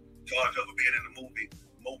 Charge her for being in the movie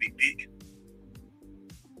Moby Dick.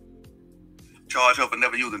 Charge her for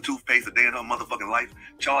never using toothpaste a day in her motherfucking life.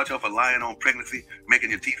 Charge her for lying on pregnancy,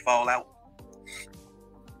 making your teeth fall out.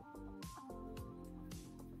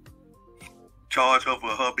 Charge her for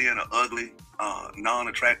her being an ugly,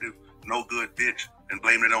 non-attractive, no good bitch and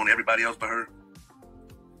blaming it on everybody else but her.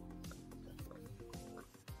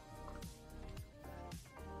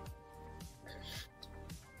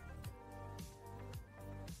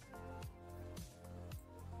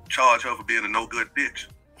 Charge her for being a no good bitch.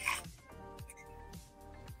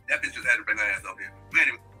 That bitch just had to bring her ass up here.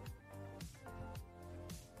 Anyway.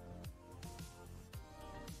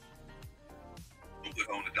 Don't put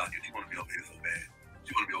her on the docket. She want to be over here so bad.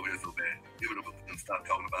 She want to be over here so bad. Even if we stop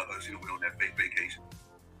talking about her, she don't be on that fake vacation.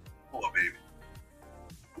 Poor baby.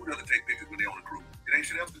 Who doesn't take pictures when they're on a cruise? It ain't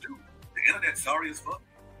shit else to do. The internet's sorry as fuck.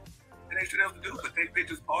 It ain't shit else to do but take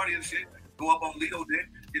pictures, party and shit. Go up on Lido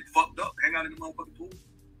deck, get fucked up, hang out in the motherfucking pool.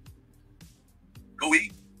 Go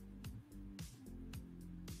eat.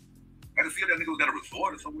 I can see that nigga was at a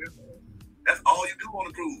resort or somewhere. That's all you do on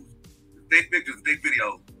a cruise. Take pictures, take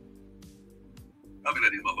videos. I'll be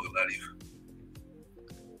letting these motherfuckers lie to you.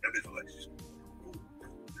 That bitch was like, shit.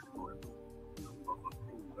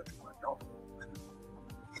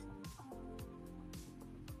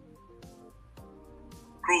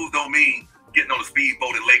 Cruise don't mean getting on a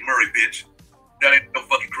speedboat in Lake Murray, bitch. That ain't no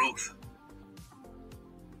fucking cruise.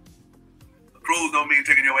 A cruise don't mean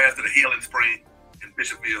taking your ass to the Healing Spring in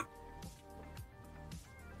Bishopville.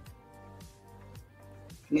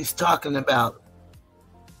 He's talking about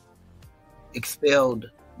expelled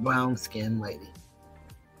brown skinned lady.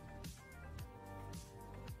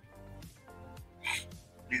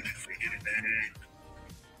 He didn't say anything.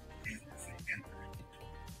 He didn't say anything.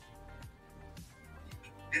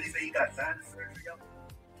 Did he say he got sinus surgery, y'all?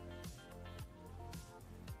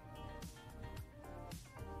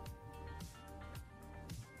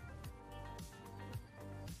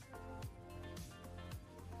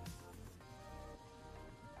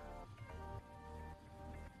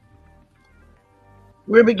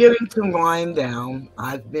 We're beginning to wind down.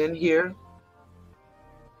 I've been here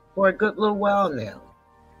for a good little while now.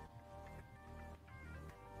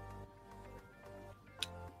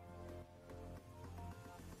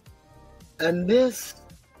 And this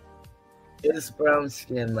is Brown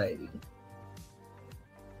Skin Lady.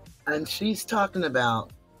 And she's talking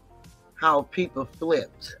about how people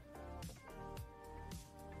flipped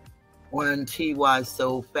on TY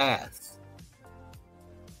so fast,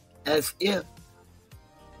 as if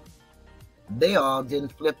they all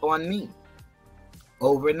didn't flip on me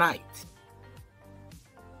overnight.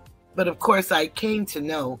 But of course, I came to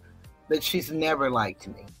know that she's never liked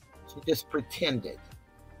me. She just pretended.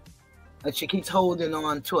 And she keeps holding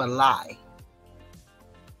on to a lie.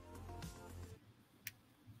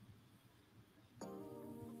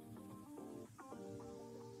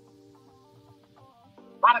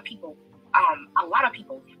 A lot of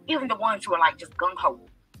people, even the ones who are like just gung-ho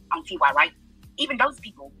on TY, right? Even those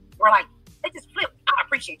people were like, they just flipped. I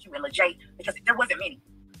appreciate you, Ella J, because there wasn't many.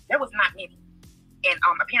 There was not many. And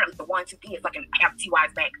apparently the ones who did fucking have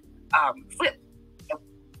TY's back flipped.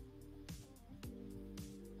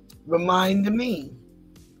 Remind me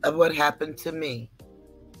of what happened to me.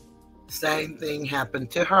 Same thing happened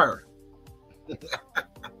to her.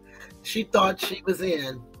 She thought she was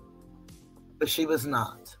in, but she was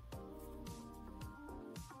not.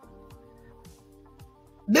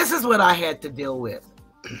 This is what I had to deal with.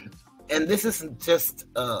 And this is just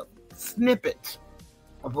a snippet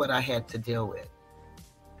of what I had to deal with.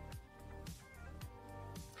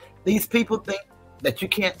 These people think that you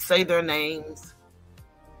can't say their names.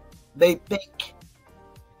 They think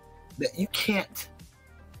that you can't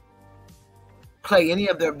play any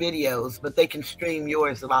of their videos, but they can stream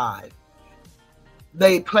yours live.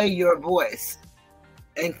 They play your voice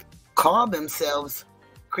and call themselves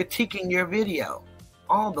critiquing your video.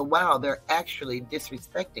 All the while, they're actually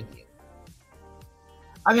disrespecting you.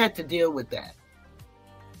 I've had to deal with that.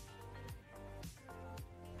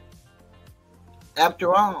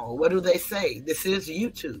 After all, what do they say? This is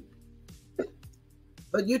YouTube.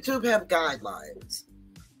 But YouTube have guidelines.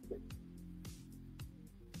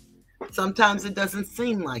 Sometimes it doesn't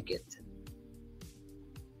seem like it.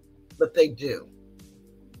 But they do.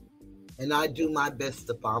 And I do my best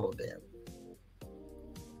to follow them.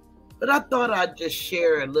 But I thought I'd just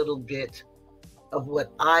share a little bit of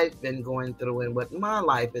what I've been going through and what my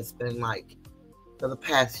life has been like for the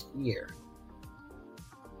past year.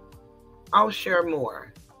 I'll share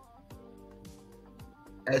more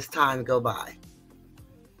as time goes by.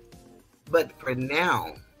 But for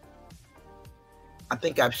now, I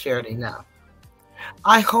think I've shared enough.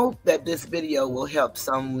 I hope that this video will help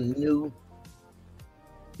some new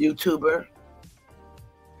YouTuber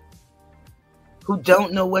who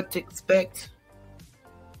don't know what to expect.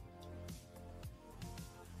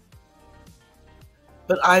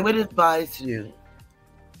 But I would advise you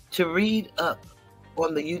to read up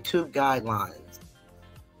on the YouTube guidelines.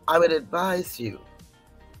 I would advise you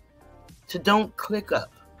to don't click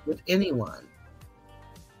up with anyone.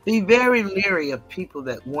 Be very leery of people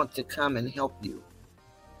that want to come and help you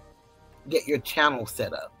get your channel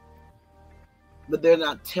set up, but they're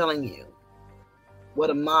not telling you what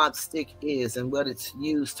a mod stick is and what it's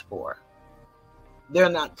used for. They're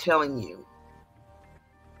not telling you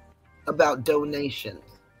about donations,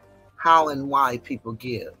 how and why people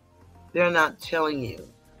give. They're not telling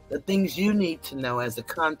you the things you need to know as a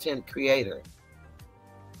content creator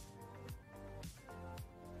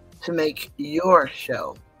to make your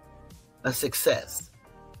show a success.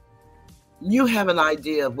 You have an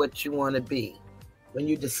idea of what you want to be when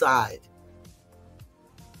you decide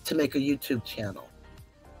to make a YouTube channel.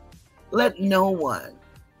 Let no one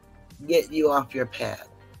get you off your path.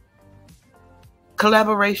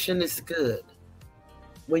 Collaboration is good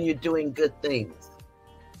when you're doing good things.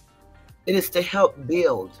 It is to help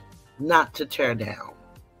build, not to tear down.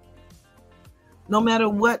 No matter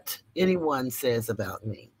what anyone says about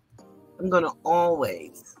me, I'm going to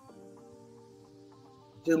always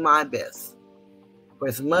do my best for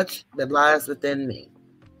as much that lies within me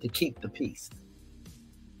to keep the peace.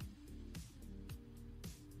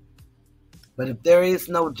 But if there is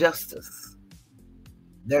no justice,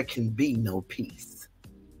 there can be no peace.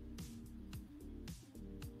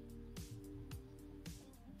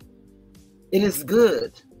 It is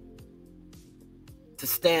good to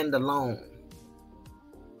stand alone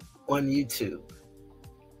on YouTube.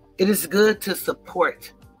 It is good to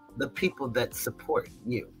support the people that support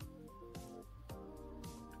you.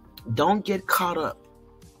 Don't get caught up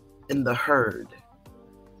in the herd,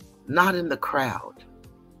 not in the crowd.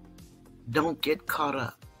 Don't get caught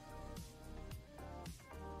up.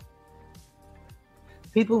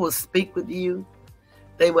 People will speak with you.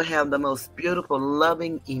 They will have the most beautiful,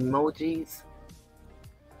 loving emojis,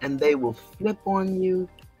 and they will flip on you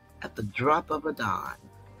at the drop of a dime.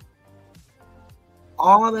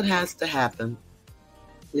 All that has to happen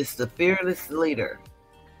is the fearless leader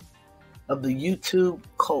of the YouTube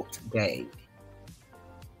cult gang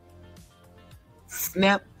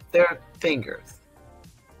snap their fingers,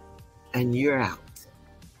 and you're out.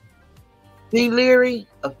 Be leery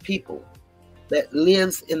of people that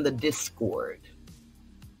lives in the Discord.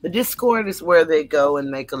 The Discord is where they go and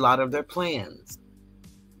make a lot of their plans.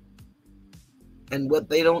 And what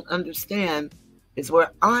they don't understand is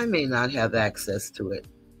where I may not have access to it,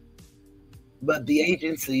 but the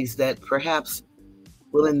agencies that perhaps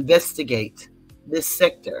will investigate this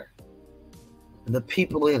sector, the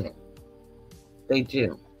people in it, they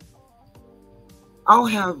do. I'll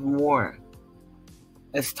have more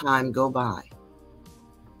as time go by.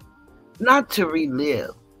 Not to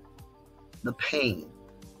relive the pain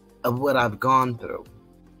of what I've gone through,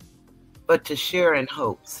 but to share in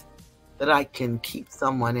hopes that I can keep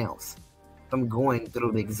someone else from going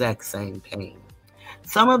through the exact same pain.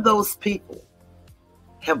 Some of those people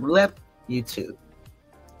have left YouTube,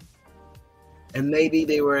 and maybe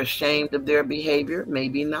they were ashamed of their behavior,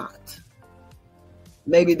 maybe not.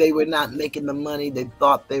 Maybe they were not making the money they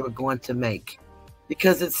thought they were going to make,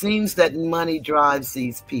 because it seems that money drives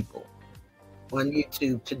these people on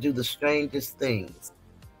YouTube to do the strangest things.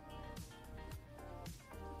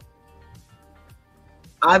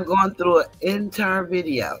 I've gone through an entire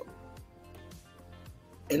video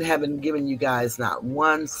and haven't given you guys not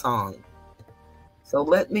one song. So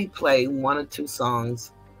let me play one or two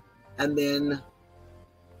songs, and then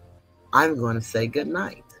I'm going to say good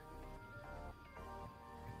night.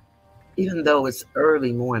 Even though it's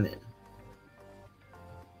early morning.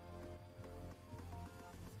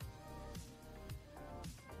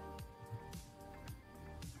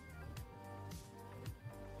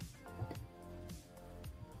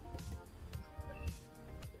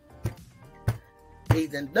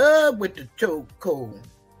 He's in love with the chokehold.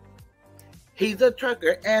 He's a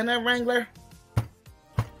trucker and a wrangler.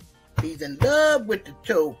 He's in love with the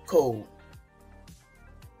chokehold,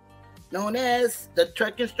 known as the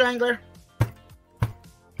trucking strangler.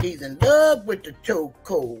 He's in love with the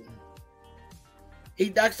chokehold. He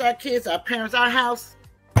docks our kids, our parents, our house.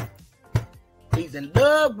 He's in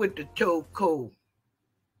love with the chokehold.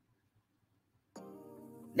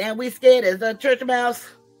 Now we scared as a church mouse.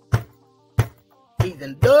 He's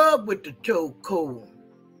in love with the chokehold.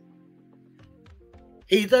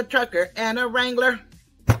 He's a trucker and a wrangler.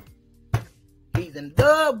 He's in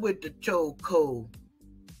love with the chokehold,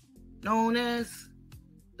 known as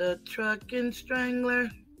the trucking strangler.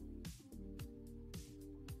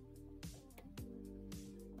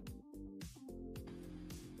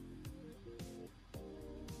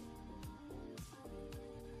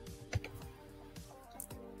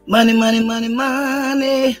 Money, money, money,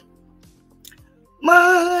 money.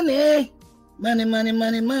 Money, money, money,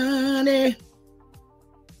 money, money.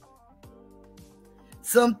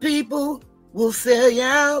 Some people will sell you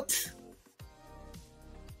out.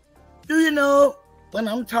 Do you know what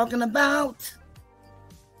I'm talking about?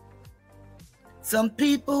 Some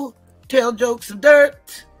people tell jokes of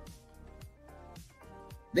dirt.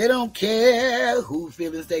 They don't care whose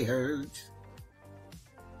feelings they hurt.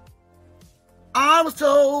 I was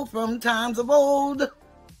told from times of old,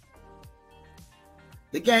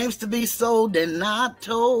 the game's to be sold and not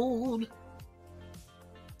told.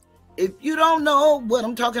 If you don't know what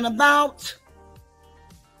I'm talking about,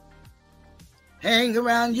 hang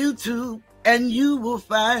around YouTube and you will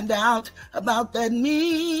find out about that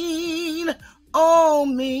mean, oh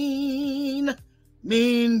mean,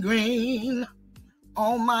 mean green,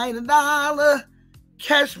 almighty dollar,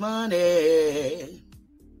 cash money.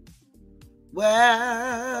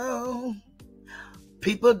 Well,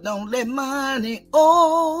 people don't let money,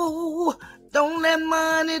 oh, don't let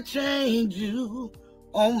money change you.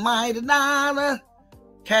 Almighty dollar,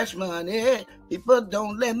 cash money. People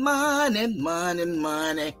don't let money,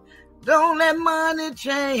 money. Don't let money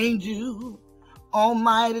change you.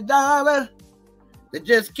 Almighty dollar. They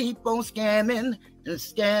just keep on scamming and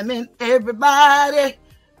scamming everybody.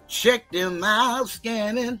 Check them out,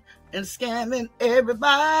 scamming and scamming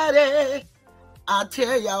everybody. I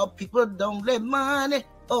tell y'all, people don't let money,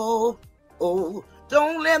 oh,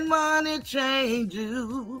 don't let money change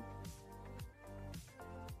you.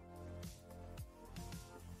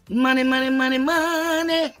 Money, money, money,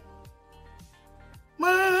 money.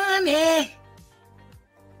 Money.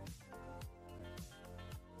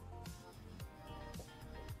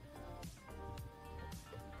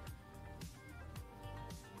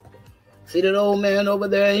 See that old man over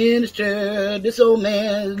there in his chair? This old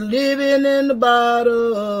man is living in the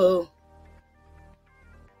bottle.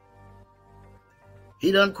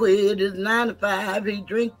 He done quit his 9 to 5. He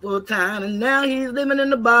drink full time, and now he's living in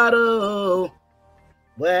the bottle.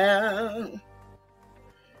 Well,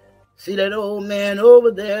 see that old man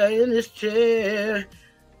over there in his chair?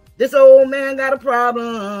 This old man got a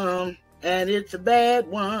problem, and it's a bad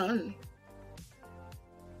one.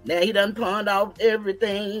 Now he done pawned off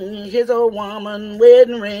everything, his old woman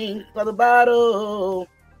wedding ring for the bottle.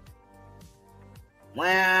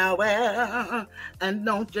 Well, and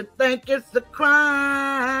don't you think it's a crime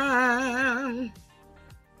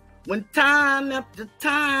when time after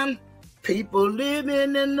time people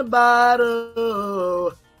living in the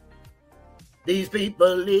bottle? These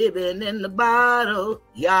people living in the bottle,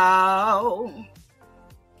 y'all.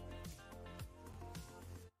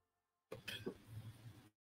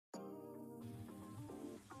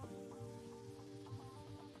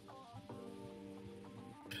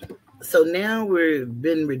 So now we've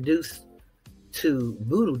been reduced to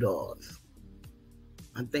voodoo dolls.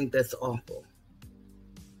 I think that's awful.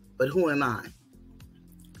 But who am I?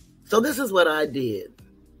 So this is what I did,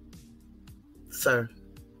 sir.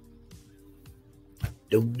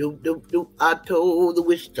 I told the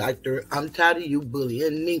witch doctor, I'm tired of you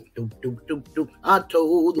bullying me. I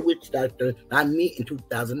told the witch doctor, I meet in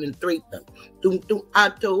 2003. I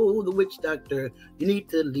told the witch doctor, you need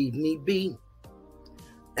to leave me be.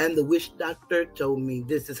 And the witch doctor told me,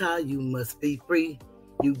 this is how you must be free.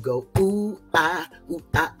 You go, ooh, ah,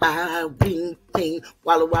 bing, ting,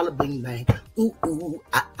 walla, walla, bing, bang. Ooh,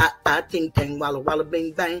 ah, ting, tang, walla, walla,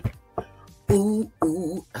 bing, bang. Ooh,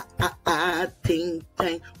 ting,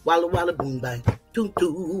 tang, walla, walla, bing, bang. Toot,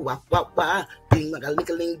 wah, wah, wah, ding,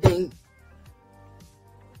 waka, ling, ding.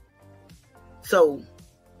 So,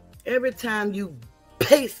 every time you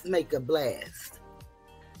pacemaker blast,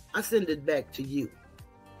 I send it back to you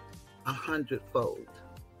 100-fold.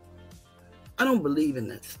 I don't believe in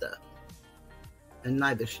that stuff, and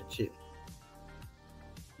neither should you.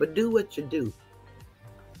 But do what you do,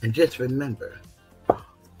 and just remember,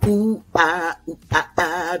 ooh, ah,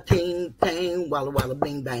 ting, tang, walla, walla,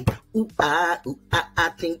 bing, bang. Ooh, ah,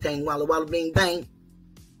 ting, tang, walla, walla, bing, bang.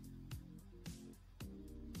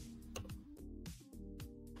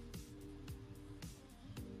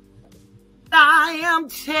 I am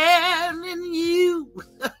telling you,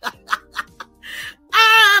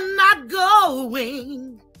 I'm not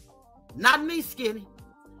going. Not me, Skinny.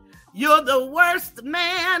 You're the worst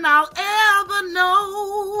man I'll ever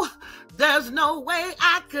know. There's no way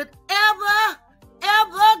I could ever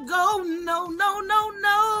go. No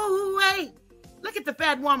way. Look at the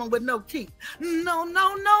fat woman with no teeth.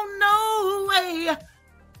 No way.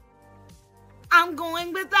 I'm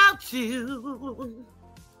going without you.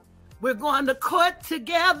 We're going to court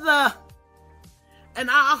together, and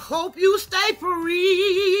I hope you stay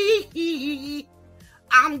free.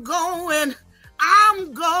 I'm going,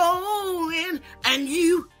 and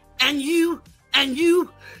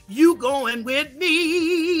you going with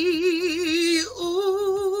me.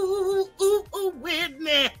 Ooh, with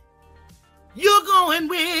me. You're going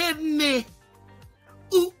with me.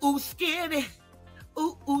 Ooh, skinny.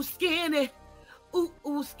 Ooh, skinny.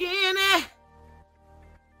 Ooh, skinny.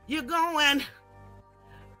 You're gonna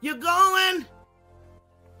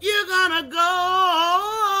go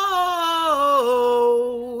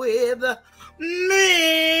with me.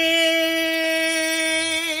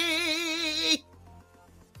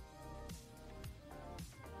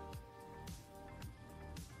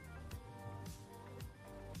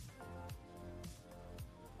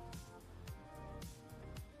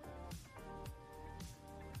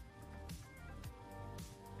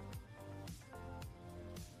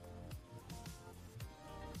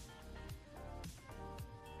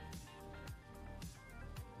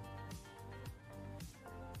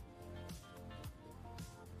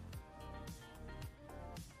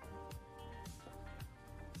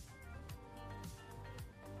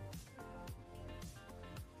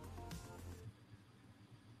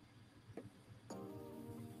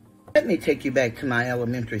 Let me take you back to my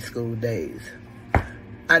elementary school days.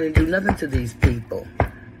 I didn't do nothing to these people.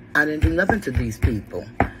 I didn't do nothing to these people.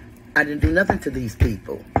 I didn't do nothing to these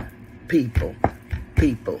people. People.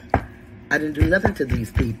 I didn't do nothing to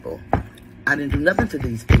these people. I didn't do nothing to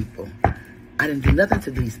these people. I didn't do nothing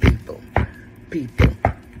to these people. People.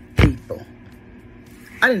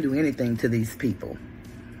 I didn't do anything to these people.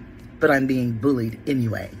 But I'm being bullied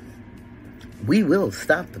anyway. We will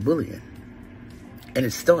stop the bullying. And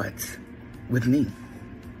it starts with me.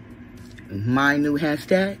 My new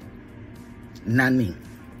hashtag, not me.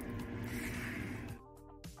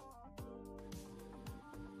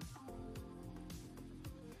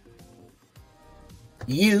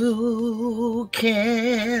 You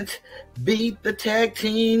can't beat the tag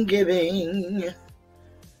team giving,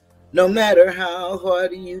 no matter how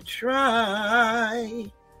hard you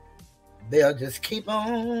try. They'll just keep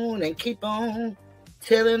on and keep on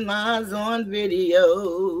telling lies on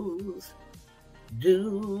videos.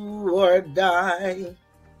 Do or die.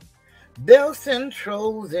 They'll send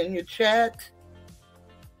trolls in your chat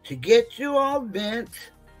to get you all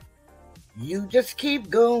bent. You just keep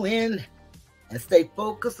going and stay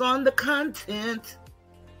focused on the content,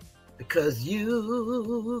 because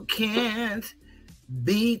you can't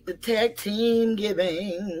beat the tag team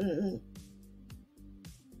giving.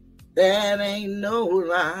 That ain't no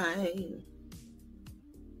lie.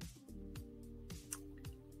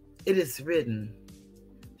 It is written,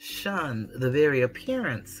 shun the very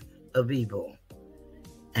appearance of evil,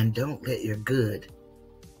 and don't let your good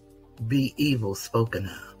be evil spoken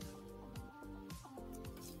of.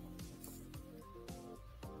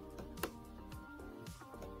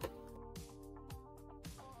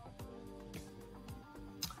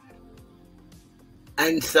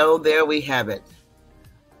 And so there we have it.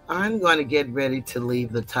 I'm going to get ready to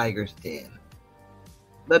leave the tiger's den.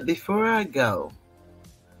 But before I go,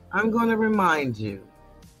 I'm going to remind you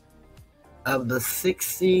of the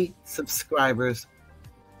 60 subscribers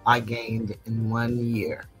I gained in 1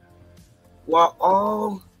 year. While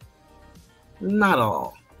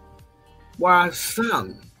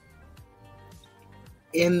some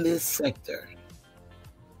in this sector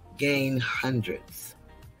gain hundreds.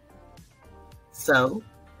 So,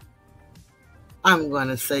 I'm going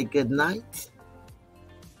to say good night,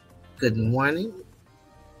 good morning,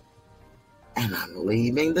 and I'm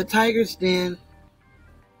leaving the tiger's den.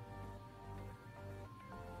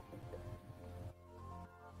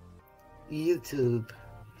 YouTube.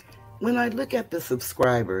 When I look at the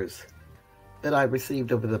subscribers that I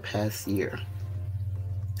received over the past year,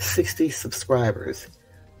 60 subscribers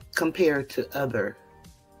compared to other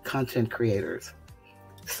content creators.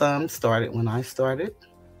 Some started when I started.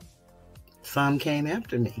 Some came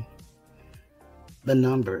after me. The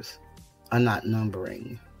numbers are not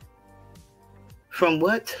numbering. From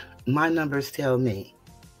what my numbers tell me,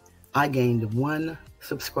 I gained 1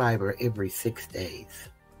 subscriber every 6 days.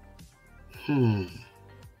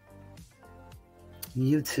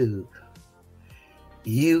 YouTube,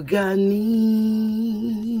 you got me.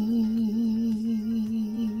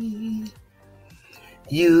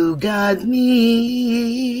 You got me.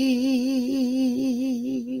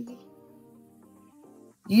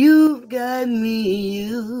 You've got me,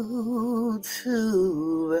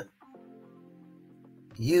 YouTube.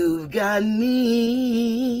 You've got me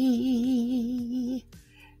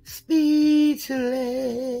speechless.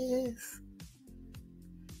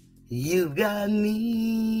 You've got me.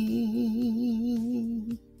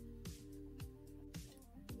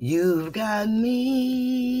 You've got me.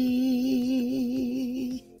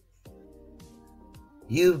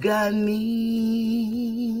 You've got me.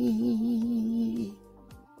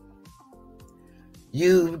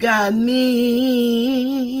 You've got me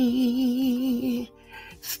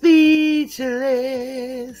speechless.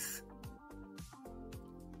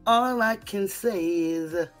 All I can say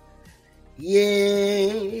is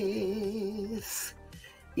yes,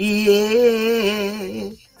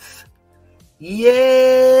 yes, yes.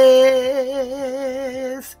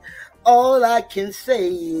 All I can say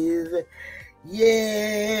is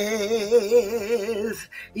yes,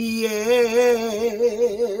 yes,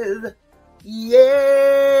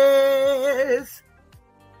 yes.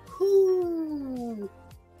 Ooh.